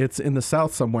 It's in the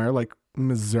South somewhere, like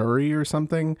Missouri or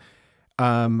something.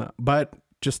 But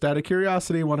just out of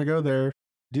curiosity, want to go there.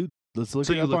 Let's look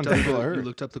So it you up on looked up, Google you Earth.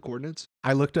 looked up the coordinates?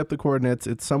 I looked up the coordinates.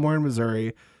 It's somewhere in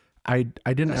Missouri. I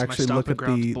didn't That's my actually look stomping at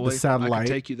grounds, boy. the satellite. I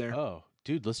can take you there. Oh,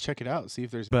 dude, let's check it out. See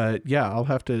if there's. But yeah, I'll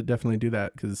have to definitely do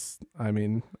that because, I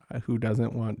mean, who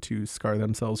doesn't want to scar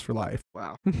themselves for life?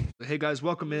 Wow. Hey guys,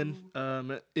 welcome in.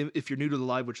 If you're new to the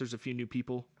live, which there's a few new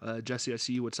people, Jesse, I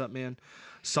see you. What's up, man?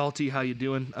 Salty, how you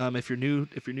doing? If you're new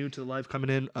to the live coming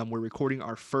in, we're recording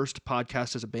our first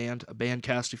podcast as a band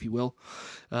cast, if you will.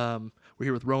 We're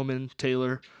here with Roman,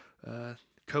 Taylor,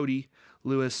 Cody,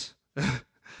 Lewis,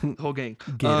 the whole gang.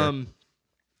 Gator.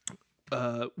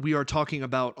 We are talking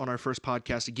about on our first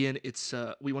podcast again. It's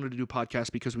we wanted to do a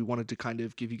podcast because we wanted to kind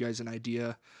of give you guys an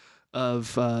idea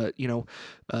of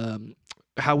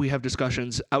how we have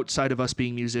discussions outside of us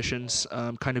being musicians,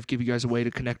 kind of give you guys a way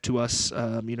to connect to us,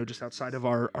 just outside of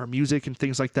our music and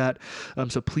things like that.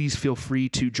 So please feel free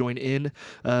to join in.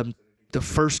 The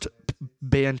first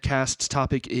bandcast's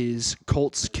topic is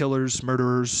cults, killers,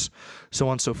 murderers, so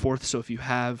on and so forth. So if you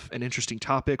have an interesting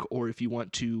topic or if you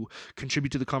want to contribute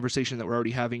to the conversation that we're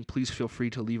already having, please feel free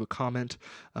to leave a comment.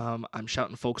 I'm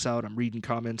shouting folks out. I'm reading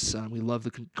comments. We love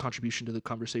the contribution to the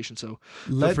conversation. So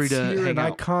Let's free to hear an hang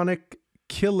out. iconic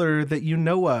killer that you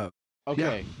know of.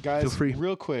 Okay, guys, free.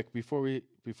 real quick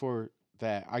before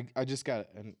that, I just got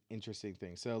an interesting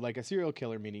thing. So, like a serial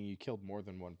killer, meaning you killed more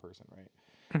than one person, right?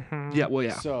 Mhm. yeah, well,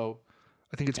 yeah, So,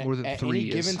 I think it's more than at three. any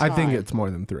given I think time- it's more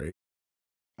than 3.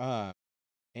 at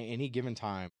any given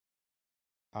time,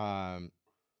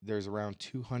 there's around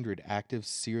 200 active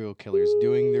serial killers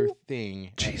doing their thing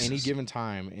at any Jesus. given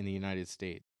time in the United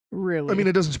States. Really? I mean,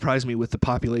 it doesn't surprise me with the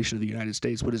population of the United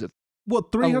States. What is it? Well,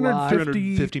 lot.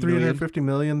 350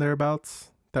 million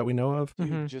thereabouts that we know of. Dude,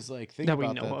 Mhm. just like think That we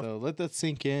about know that of. though. Let that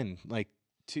sink in. Like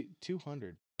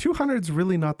 200. 200's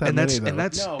really not that And many that's though. and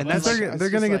that's No, and but that's like, they're, it's they're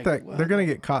gonna just get like, that. They're gonna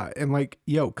get caught and like,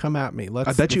 yo, come at me.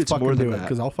 Let's. bet you let's it's more fucking than do it that.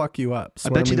 because I'll fuck you up. I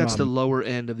Swear bet to you me, that's the Mom. lower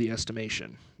end of the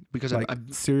estimation because like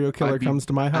I'm serial killer I'd be- comes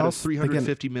to my out of house. they get-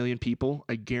 350 million people,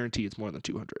 I guarantee it's more than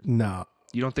 200. No,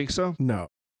 You don't think so? no.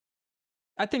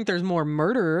 I think there's more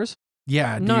murderers,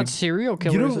 Yeah, dude. not serial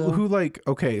killers. You know though. who like?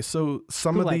 Okay, so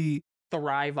some Who, of like- the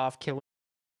thrive off killing?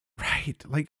 right,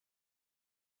 like,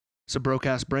 It's a broke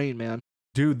ass brain, man.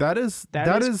 dude, that is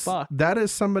That is fucked. that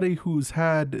is somebody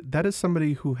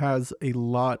who has a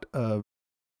lot of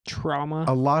Trauma.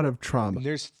 trauma. And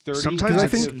there's 30. Sometimes I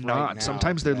it's think- not. Right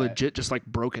Sometimes now they're that- legit just like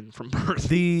broken from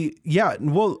birth.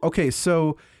 Okay,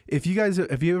 so have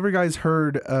you ever guys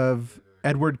heard of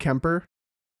Edward Kemper?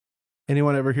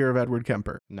 Anyone ever hear of Edward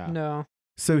Kemper? No. No.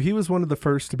 So he was one of the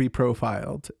first to be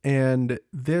profiled, and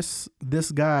this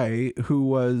guy who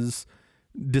was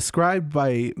described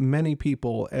by many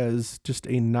people as just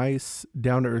a nice,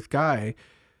 down to earth guy.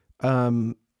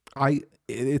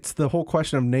 It's the whole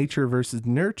question of nature versus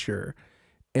nurture,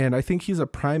 and I think he's a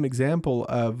prime example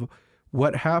of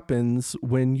what happens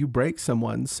when you break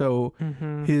someone. So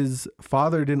Mm-hmm. his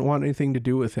father didn't want anything to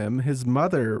do with him. His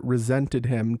mother resented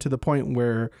him to the point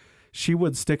where she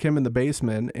would stick him in the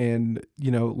basement, and,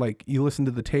 you know, like you listen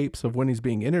to the tapes of when he's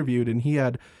being interviewed and he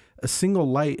had a single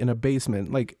light in a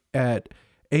basement, like at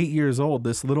 8 years old,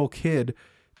 this little kid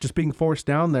just being forced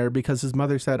down there because his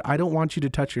mother said, I don't want you to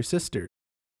touch your sister.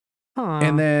 Huh.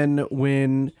 And then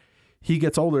when he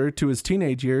gets older, to his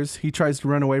teenage years, he tries to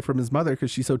run away from his mother because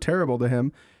she's so terrible to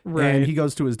him. right. And he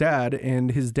goes to his dad,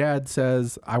 and his dad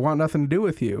says, I want nothing to do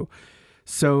with you.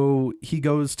 So he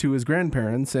goes to his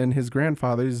grandparents, and his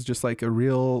grandfather is just like a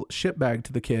real shitbag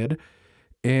to the kid,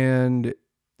 and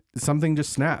something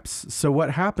just snaps. So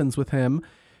what happens with him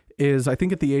is, I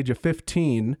think at the age of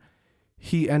 15,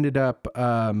 he ended up,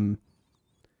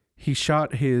 he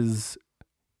shot his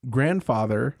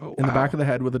grandfather Oh, in the back wow. of the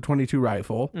head with a .22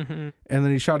 rifle, Mm-hmm. and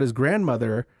then he shot his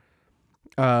grandmother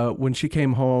when she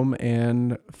came home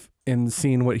and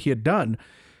seen what he had done.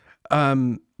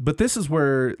 But this is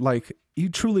where, like, he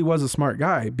truly was a smart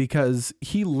guy, because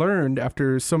he learned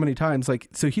after so many times, like,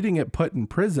 so he didn't get put in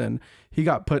prison. He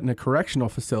got put in a correctional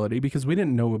facility because we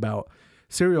didn't know about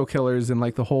serial killers and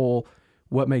like the whole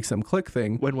what makes them click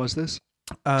thing. When was this?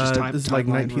 This is like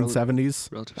timeline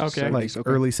 1970s, Relative to Okay. 70s, like okay.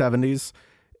 early 70s.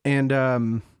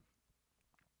 And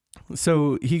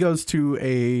so he goes to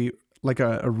a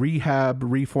rehab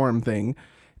reform thing,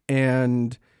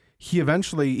 and he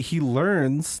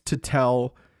learns to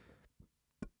tell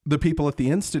the people at the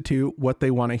institute what they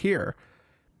want to hear.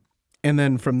 And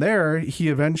then from there, he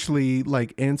eventually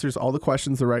like answers all the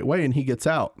questions the right way, and he gets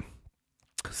out.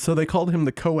 So they called him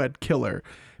the co-ed killer,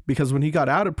 because when he got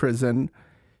out of prison,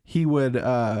 he would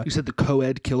You said the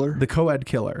co-ed killer? the co-ed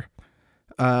killer.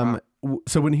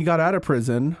 So when he got out of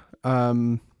prison,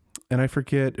 and I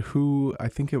forget who, I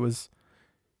think it was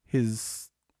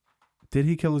did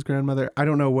he kill his grandmother? I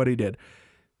don't know what he did.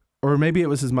 Or maybe it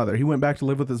was his mother. He went back to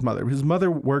live with his mother. His mother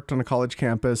worked on a college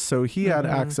campus, so he had Mhm.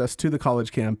 access to the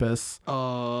college campus,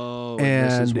 Oh,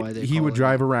 and this is why and they he call would it-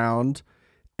 drive around,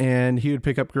 and he would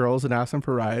pick up girls and ask them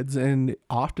for rides, and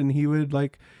often he would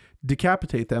like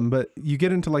decapitate them. But you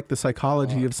get into like the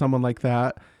psychology of someone like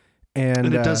that, and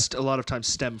And it does a lot of times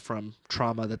stem from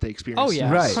trauma that they experience. Oh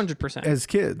yeah, Right. 100%. as A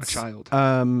kids. child.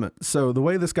 So the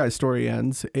way this guy's story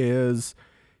ends is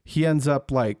he ends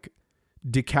up like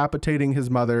decapitating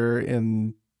his mother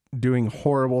and doing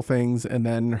horrible things, and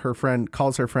then her friend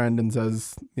calls her friend and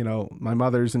says, you know, my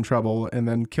mother's in trouble, and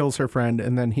then kills her friend,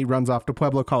 and then he runs off to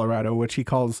Pueblo, Colorado, which he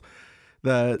calls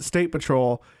the state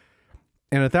patrol.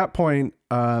 And at that point,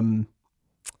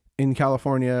 in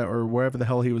California or wherever the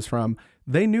hell he was from,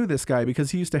 they knew this guy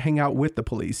because he used to hang out with the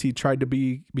police. He tried to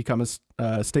become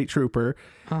a state trooper,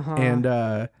 Uh-huh.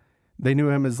 and they knew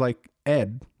him as like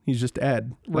Ed. He's just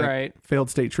Ed, like, Right. failed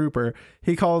state trooper.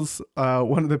 He calls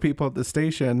one of the people at the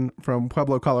station from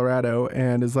Pueblo, Colorado,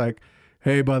 and is like,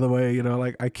 "Hey, by the way, you know,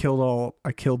 like I killed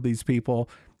these people,"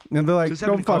 and they're like, This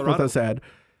happened "Don't in fuck with Colorado? us, Ed."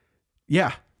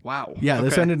 Yeah, Wow. yeah,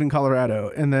 this Okay. ended in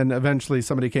Colorado, and then eventually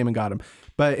somebody came and got him.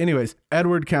 But anyways,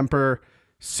 Edward Kemper,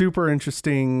 super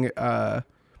interesting.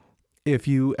 If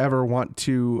you ever want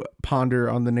to ponder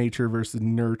on the nature versus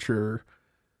nurture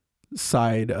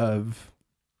side of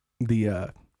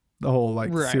the whole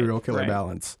like Right, serial killer right.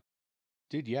 balance.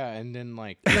 Dude, yeah, and then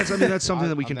like That's something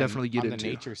that we on can the- definitely get on into. the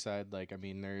nature side. Like, I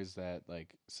mean, there's that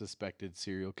like suspected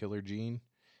serial killer gene,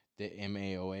 the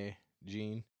MAOA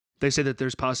gene. They say that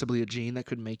there's possibly a gene that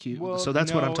could make you. Well, So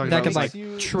that's what I'm no, talking That about. could, is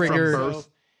like, like trigger- from birth.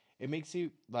 It makes you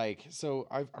like. So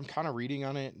I'm kind of reading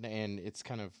on it, and it's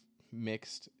kind of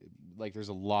mixed. Like there's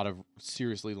a lot of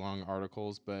seriously long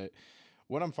articles, but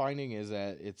what I'm finding is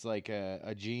that it's like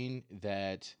a gene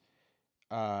that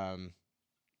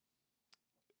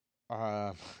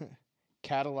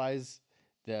catalyze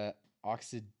the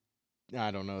oxid.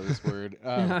 I don't know this word.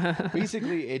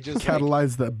 Basically, it just like,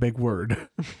 Catalyze that big word.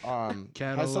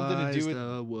 has something to do with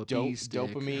the whoopee stick.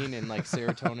 dopamine and like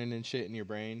serotonin and shit in your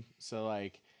brain. So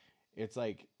like, it's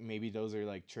like maybe those are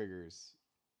like triggers.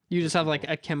 You just have like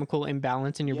a chemical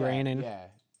imbalance in your brain and yeah,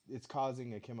 it's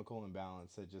causing a chemical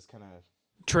imbalance that just kind of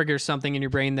triggers something in your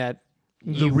brain that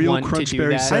The you real want to do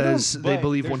Crunchberry that. says they but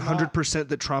believe there's 100%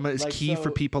 that trauma is like, key for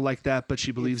so people like that, but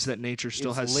she believes it's- that nature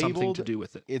still it's has something to labeled- do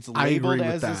with it. it's I agree labeled with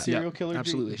as a that. serial Yeah, killer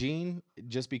absolutely. gene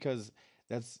just because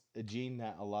that's a gene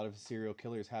that a lot of serial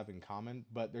killers have in common,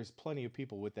 but there's plenty of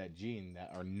people with that gene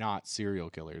that are not serial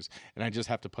killers, and I just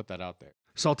have to put that out there.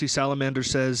 Salty Salamander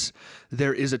says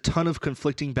there is a ton of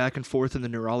conflicting back and forth in the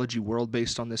neurology world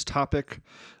based on this topic,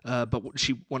 but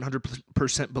she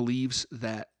 100% believes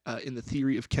that in the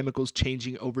theory of chemicals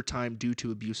changing over time due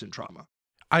to abuse and trauma.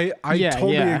 I Yeah,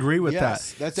 totally yeah. agree with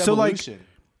Yes, that. that's So, like, evolution.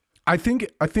 I think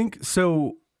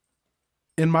so.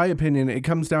 In my opinion, it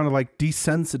comes down to like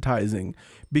desensitizing,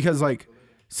 because like,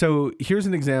 so here's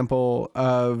an example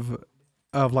of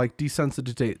like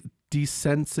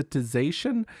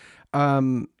desensitization.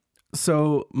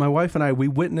 So my wife and I, we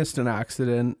witnessed an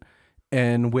accident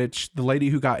in which the lady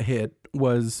who got hit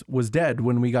was dead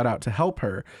when we got out to help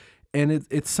her, and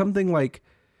it's something like,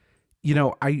 you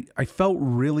know, I felt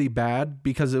really bad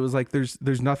because it was like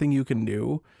there's nothing you can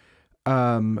do,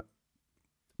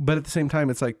 but at the same time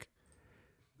it's like,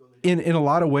 in a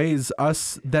lot of ways,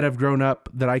 us that have grown up,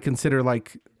 that I consider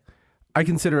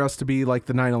us to be like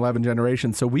the 9/11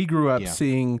 generation. So we grew up Yeah.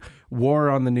 seeing war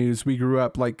on the news. We grew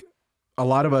up, like, a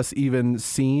lot of us even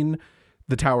seen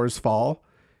the towers fall.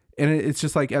 And it's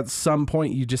just like at some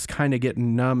point you just kind of get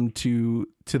numb to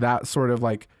that sort of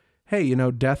like, hey, you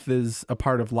know, death is a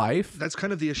part of life. That's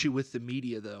kind of the issue with the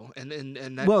media, though, and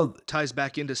that Well, ties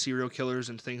back into serial killers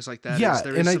and things like that. Yeah, is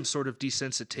there and is I- some sort of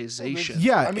desensitization.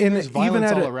 yeah, I mean, and there's even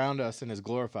violence at all a, around us and is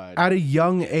glorified. at a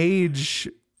young age,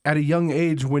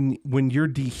 when you're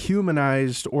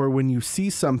dehumanized, or when you see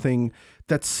something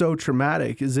that's so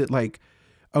traumatic, is it like,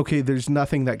 okay, there's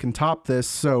nothing that can top this,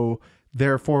 so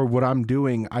therefore what I'm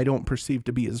doing I don't perceive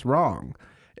to be as wrong.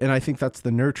 And I think that's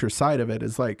the nurture side of it,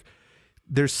 is like,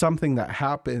 there's something that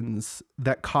happens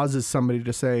that causes somebody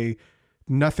to say,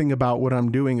 nothing about what I'm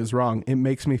doing is wrong. It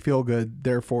makes me feel good,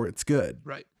 therefore it's good.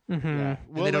 Right. Mm-hmm. Yeah.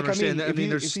 And they don't understand that. I if mean, you-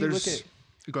 there's if you look at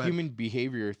go ahead. human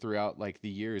behavior throughout like the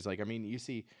years. Like, I mean, you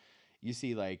see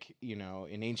like, you know,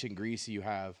 in ancient Greece you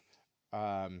have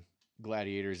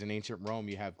gladiators. In ancient Rome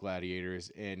you have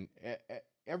gladiators, and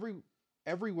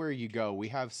everywhere you go we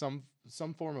have some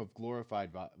form of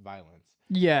glorified violence.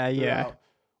 Yeah, throughout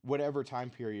whatever time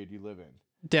period you live in.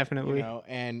 definitely. You know,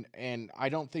 and I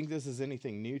don't think this is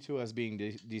anything new to us being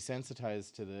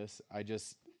desensitized to this. I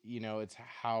just, you know, it's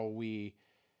how we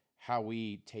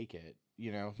take it,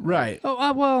 you know. Right.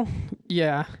 Oh, well,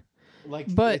 yeah.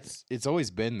 Like, But- it's always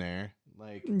been there.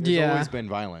 Like, there's Yeah. always been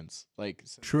violence. Like,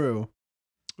 True.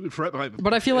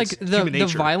 But I feel like It's the human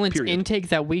nature, violence period. intake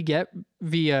that we get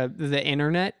via the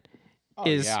internet oh,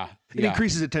 is- yeah, It yeah.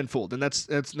 increases it tenfold, and that's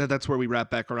where we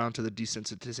wrap back around to the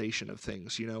desensitization of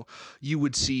things. You know, you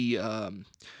would see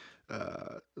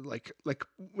like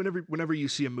whenever you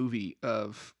see a movie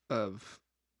of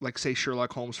like, say,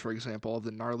 Sherlock Holmes, for example, of the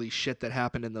gnarly shit that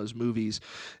happened in those movies,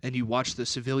 and you watch the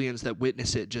civilians that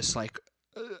witness it just like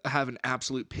have an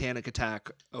absolute panic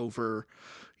attack over,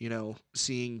 you know,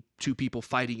 seeing two people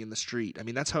fighting in the street. I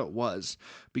mean, that's how it was,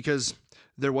 because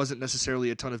there wasn't necessarily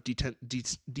a ton of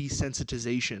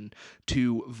desensitization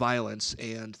to violence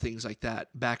and things like that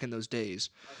back in those days.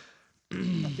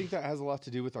 I think that has a lot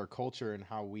to do with our culture and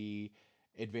how we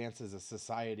advance as a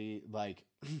society. Like,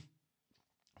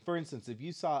 for instance, if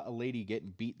you saw a lady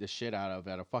getting beat the shit out of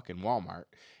at a fucking Walmart,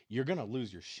 you're gonna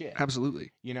lose your shit.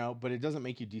 Absolutely. You know, but it doesn't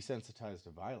make you desensitized to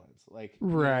violence. Like, you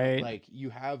know, Right. like, you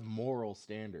have moral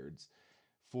standards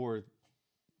for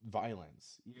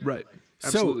violence. You know, Right. like-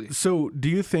 Absolutely. So do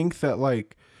you think that,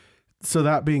 like, so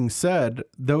that being said,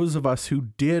 those of us who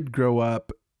did grow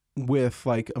up with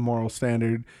like a moral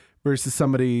standard versus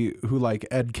somebody who, like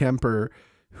Ed Kemper,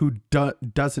 who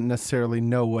doesn't necessarily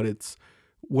know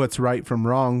what's right from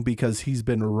wrong because he's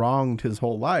been wronged his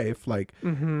whole life, like,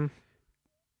 Mm-hmm.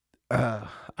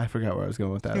 I forgot where I was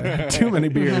going with that. I had too many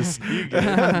beers.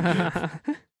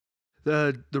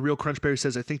 The real Crunchberry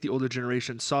says, I think the older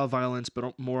generation saw violence,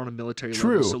 but more on a military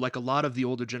True. level. So like a lot of the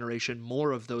older generation,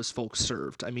 more of those folks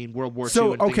served. I mean, World War So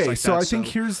II and things like so that. I think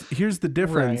here's the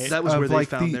difference. Right. That was of where they like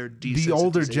found their the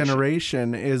older desensitization.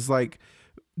 generation is like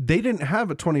they didn't have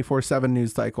a 24/7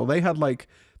 news cycle. They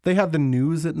had the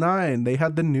news at 9, they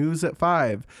had the news at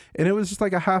 5, and it was just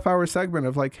like a half-hour segment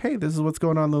of like, hey, this is what's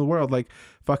going on in the world. Like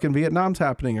fucking Vietnam's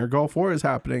happening or Gulf War is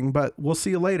happening, but we'll see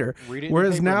you later. Read it in the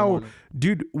Whereas paper in the now, morning.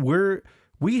 dude,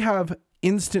 we have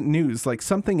instant news. Like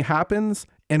something happens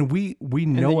and we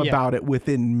know yeah. about it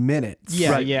within minutes.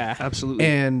 Yeah, Right. yeah. Absolutely.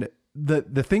 And the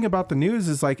thing about the news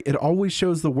is like it always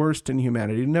shows the worst in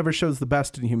humanity. It never shows the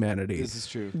best in humanity. This is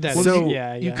true. That Well, is- so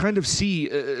yeah, You yeah. kind of see,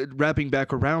 wrapping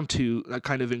back around to,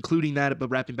 kind of including that, but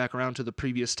wrapping back around to the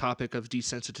previous topic of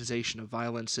desensitization of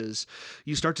violence is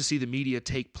you start to see the media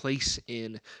take place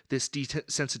in this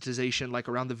desensitization like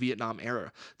around the Vietnam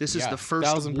era. This is Yeah, the first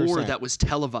 1000%. war that was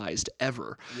televised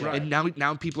ever. Right. And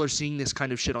now people are seeing this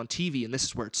kind of shit on TV, and this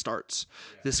is where it starts.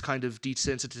 This kind of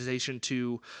desensitization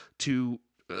to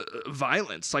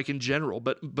violence, like in general,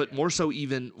 but more so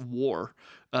even war,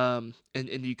 and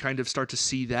you kind of start to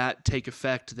see that take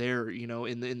effect there, you know,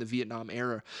 in the Vietnam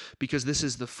era, because this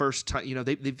is the first time, you know,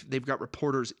 they've got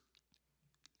reporters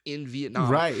in Vietnam,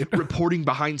 Right. reporting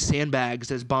behind sandbags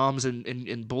as bombs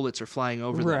and bullets are flying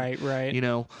over them. Right. You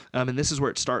know, and this is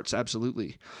where it starts,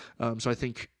 absolutely. So I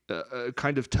think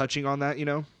kind of touching on that, you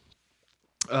know,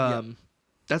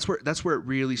 that's where it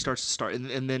really starts to start,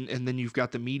 and then you've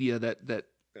got the media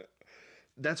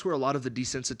that's where a lot of the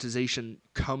desensitization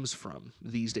comes from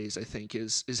these days. I think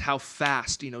is how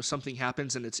fast, you know, something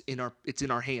happens and it's in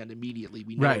our hand immediately.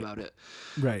 We know Right. about it,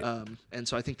 Right. and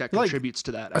so I think that Like, contributes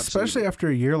to that, Especially absolutely. after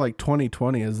a year like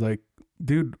 2020 is like,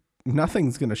 dude,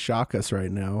 nothing's going to shock us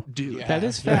right now. Dude. Yeah. That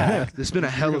is fact. This has been a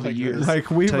hell of a Like year. this. Like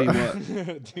we've tell you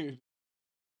what, Dude.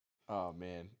 Oh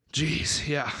man. jeez,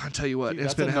 yeah, I tell you what, Dude, it's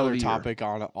that's been a hell of another a year. topic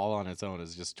all on its own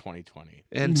is just 2020.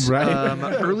 And Right.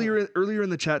 earlier in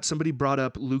the chat, somebody brought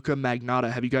up Luca Magnotta.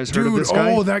 Have you guys heard of dude, this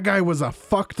guy? oh, that guy was a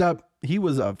fucked up. He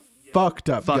was a fucked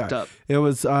up Fucked guy. up. It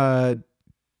was I'm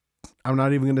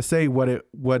not even going to say what it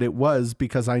was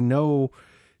because I know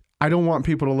I don't want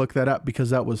people to look that up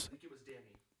because that was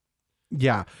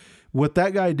yeah. What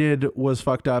that guy did was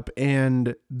fucked up,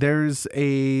 and there's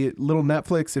a little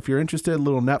Netflix, if you're interested,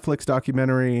 little Netflix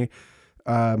documentary.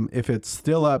 If it's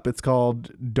still up, it's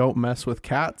called Don't Mess with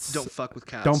Cats. Don't fuck with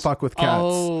cats. Don't fuck with cats.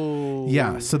 Oh.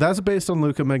 Yeah, so that's based on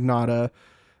Luca Magnotta.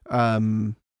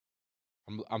 I'm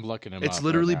looking him up. It's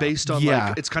literally right now. based on Yeah.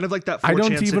 like it's kind of like that I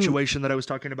don't 4chan even- situation that I was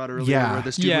talking about earlier, Yeah. where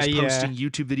this dude Yeah, was yeah. posting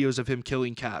YouTube videos of him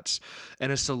killing cats,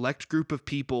 and a select group of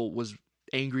people was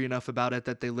angry enough about it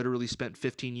that they literally spent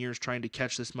 15 years trying to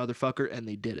catch this motherfucker, and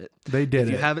they did it. They did If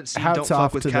it. you haven't seen Hats Don't Fuck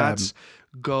off with to Cats,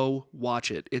 them. go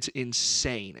watch it. It's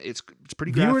insane. It's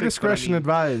pretty graphic. Viewer but I discretion mean-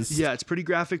 advised. Yeah, it's pretty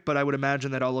graphic, but I would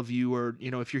imagine that all of you are,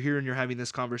 you know, if you're here and you're having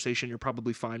this conversation, you're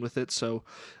probably fine with it. So,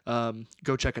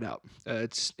 go check it out.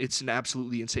 It's an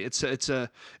absolutely insane. It's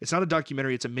not a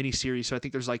documentary. It's a mini series. So I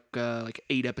think there's like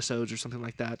 8 episodes or something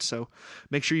like that. So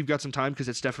make sure you've got some time because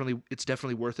it's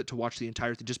definitely worth it to watch the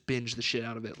entire thing. Just binge the shit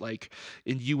out of it, like,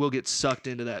 and you will get sucked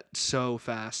into that so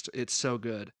fast. It's so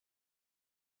good.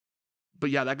 But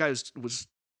yeah, that guy was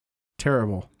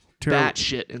Terrible.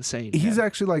 batshit insane. He's man.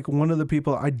 actually like one of the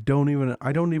people I don't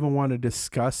even want to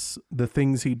discuss the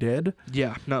things he did.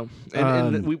 Yeah, no,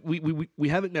 and Um, we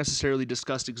haven't necessarily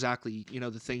discussed exactly, you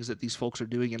know, the things that these folks are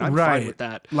doing, and I'm Right. fine with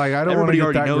that. Like I don't want to Everybody get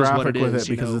already that knows what graphic it with is, it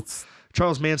you because know. it's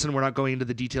Charles Manson, we're not going into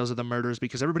the details of the murders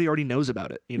because everybody already knows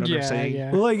about it. You know what I'm saying? Yeah.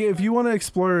 well, like if you want to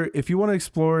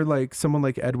explore like someone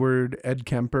like Ed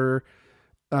Kemper,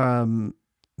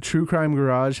 True Crime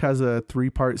Garage has a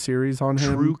 3-part series on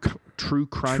him. True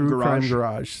Crime True Garage. Crime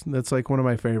Garage. That's like one of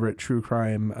my favorite true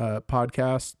crime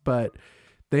podcasts, but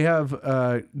they have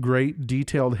a great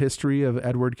detailed history of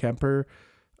Edward Kemper.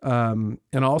 And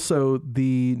also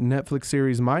the Netflix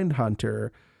series Mindhunter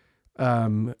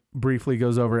briefly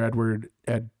goes over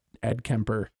Ed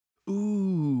Kemper.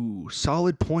 Ooh,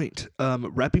 solid point.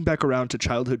 Wrapping back around to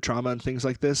childhood trauma and things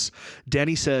like this,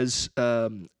 Danny says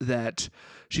that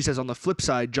she says on the flip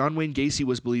side, John Wayne Gacy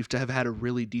was believed to have had a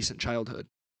really decent childhood.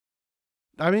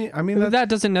 I mean That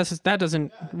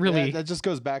doesn't really. That just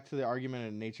goes back to the argument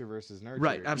of nature versus nurture.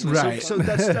 Right, absolutely. Right. So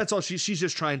that's all. She's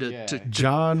just trying to Yeah.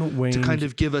 John Wayne to kind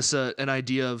of give us an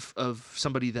idea of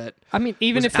somebody that I mean,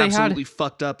 even was if they absolutely had.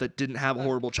 fucked up, that didn't have a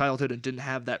horrible childhood and didn't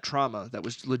have that trauma, that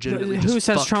was legitimately Who just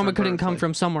says fucked trauma from couldn't birth, come like-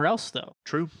 from somewhere else, though?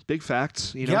 True, big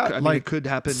facts. You know, Yeah, I mean, like, it could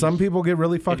happen. some people get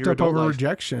really fucked your up over adult life.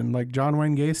 rejection. Like John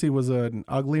Wayne Gacy was an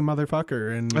ugly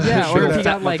motherfucker, and Yeah, sure or if that- he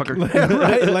got like. Motherfucker.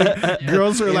 right, like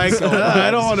girls are like, I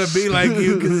I don't want to be like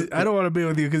you because I don't want to be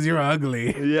with you because you're ugly.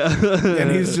 Yeah.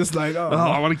 And he's just like, oh,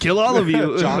 I want to kill all of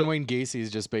you. John Wayne Gacy is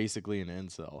just basically an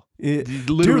incel.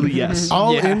 Literally, Dude, yes.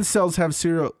 All Yeah. incels have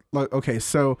serial. Like, okay,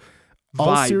 so all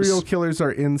Vibes. serial killers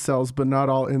are incels, but not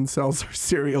all incels are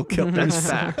serial killers. That's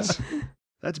fact.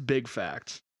 That's big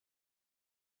fact.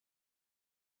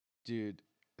 Dude.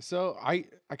 So I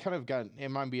kind of got, it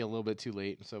might be a little bit too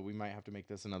late, so we might have to make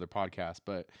this another podcast,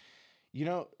 but you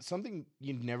know, something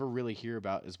you never really hear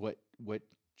about is what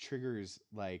triggers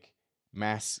like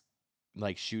mass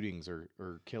like shootings or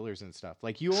killers and stuff.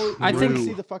 Like you always, I think-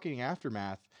 see the fucking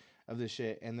aftermath of this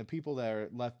shit and the people that are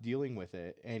left dealing with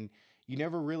it, and you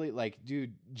never really like,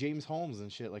 dude, James Holmes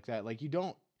and shit like that. Like you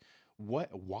don't,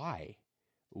 why?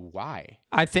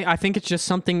 I think it's just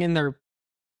something in their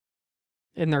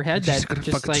head Just that gonna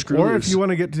just fucking like screw Or loose. if you want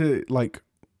to get to like,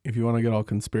 if you want to get all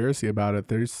conspiracy about it,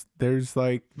 there's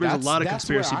like, There's a That's- lot of that's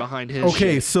where conspiracy I- behind his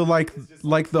okay, shit. so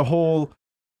like the whole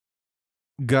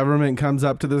government comes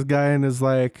up to this guy and is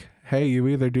like, hey, you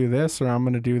either do this or I'm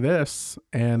going to do this.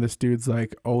 And this dude's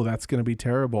like, oh, that's going to be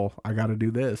terrible. I got to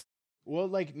do this. Well,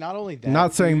 like not only that,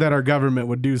 Not saying dude, that our government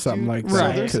would do something dude, like so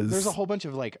Right. that. there's a whole bunch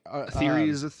of like A theory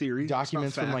is a theory. It's not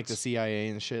documents from like the facts. CIA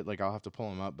and shit. Like I'll have to pull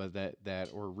them up, but that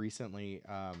or recently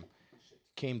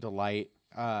came to light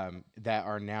that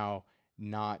are now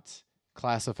not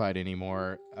classified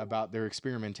anymore about their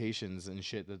experimentations and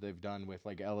shit that they've done with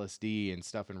like LSD and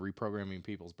stuff and reprogramming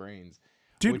people's brains.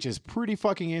 Dude. Which is pretty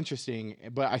fucking interesting,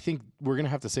 but I think we're gonna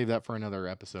have to save that for another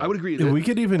episode. I would agree. Yeah, we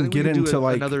could I even think we get could do into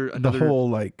like another the whole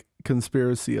like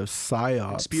conspiracy of psyops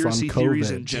Conspiracy on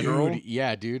theories COVID. in general. Dude,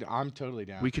 yeah, dude, I'm totally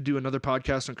down. We could do another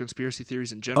podcast on conspiracy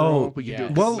theories in general. Oh, we could yeah.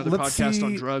 do Well, another let's podcast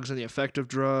on see- drugs and the effect of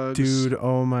drugs. Dude,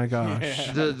 oh my gosh.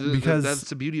 Yeah. Because- that's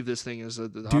the beauty of this thing is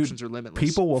that the Dude, options are limitless.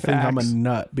 People will think I'm a Facts.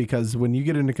 nut because when you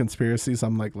get into conspiracies,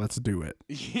 I'm like, let's do it.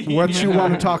 What you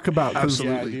want to talk about? 'Cause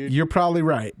Absolutely. Yeah, dude. You're probably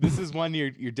right. This is one you're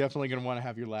definitely gonna want to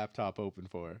have your laptop open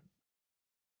for.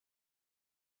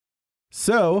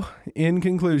 So, in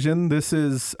conclusion, this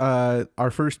is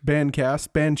our first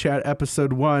Bandcast, Band Chat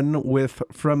Episode 1 with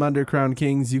From Underground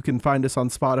Kings. You can find us on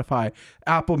Spotify,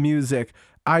 Apple Music,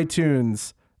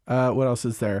 iTunes. What else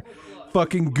is there?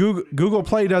 Fucking Google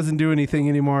Play doesn't do anything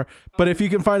anymore. But if you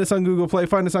can find us on Google Play,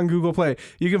 find us on Google Play.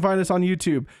 You can find us on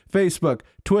YouTube, Facebook,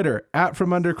 Twitter,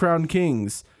 @From Underground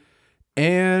Kings.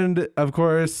 And, of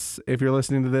course, if you're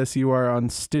listening to this, you are on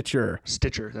Stitcher.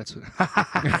 Stitcher. That's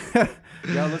what.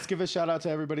 Yeah, let's give a shout out to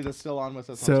everybody that's still on with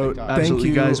us So, on TikTok. thank Absolutely,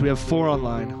 you. guys. We have 4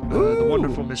 online. The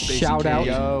wonderful Miss Basie Shout K, out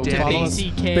Yo, to Danny,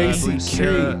 Basie K Basie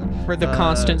Sarah, for the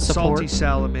constant support. Salty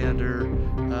Salamander,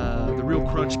 the Real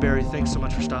Crunchberry. Thanks so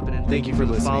much for stopping in. Thank you for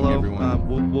the listening, follow. everyone.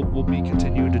 We'll be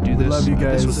continuing to do this. love you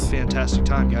This was guys. a fantastic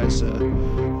time, guys.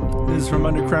 This is From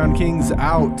Underground Kings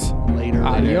out. Later.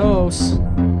 Adios.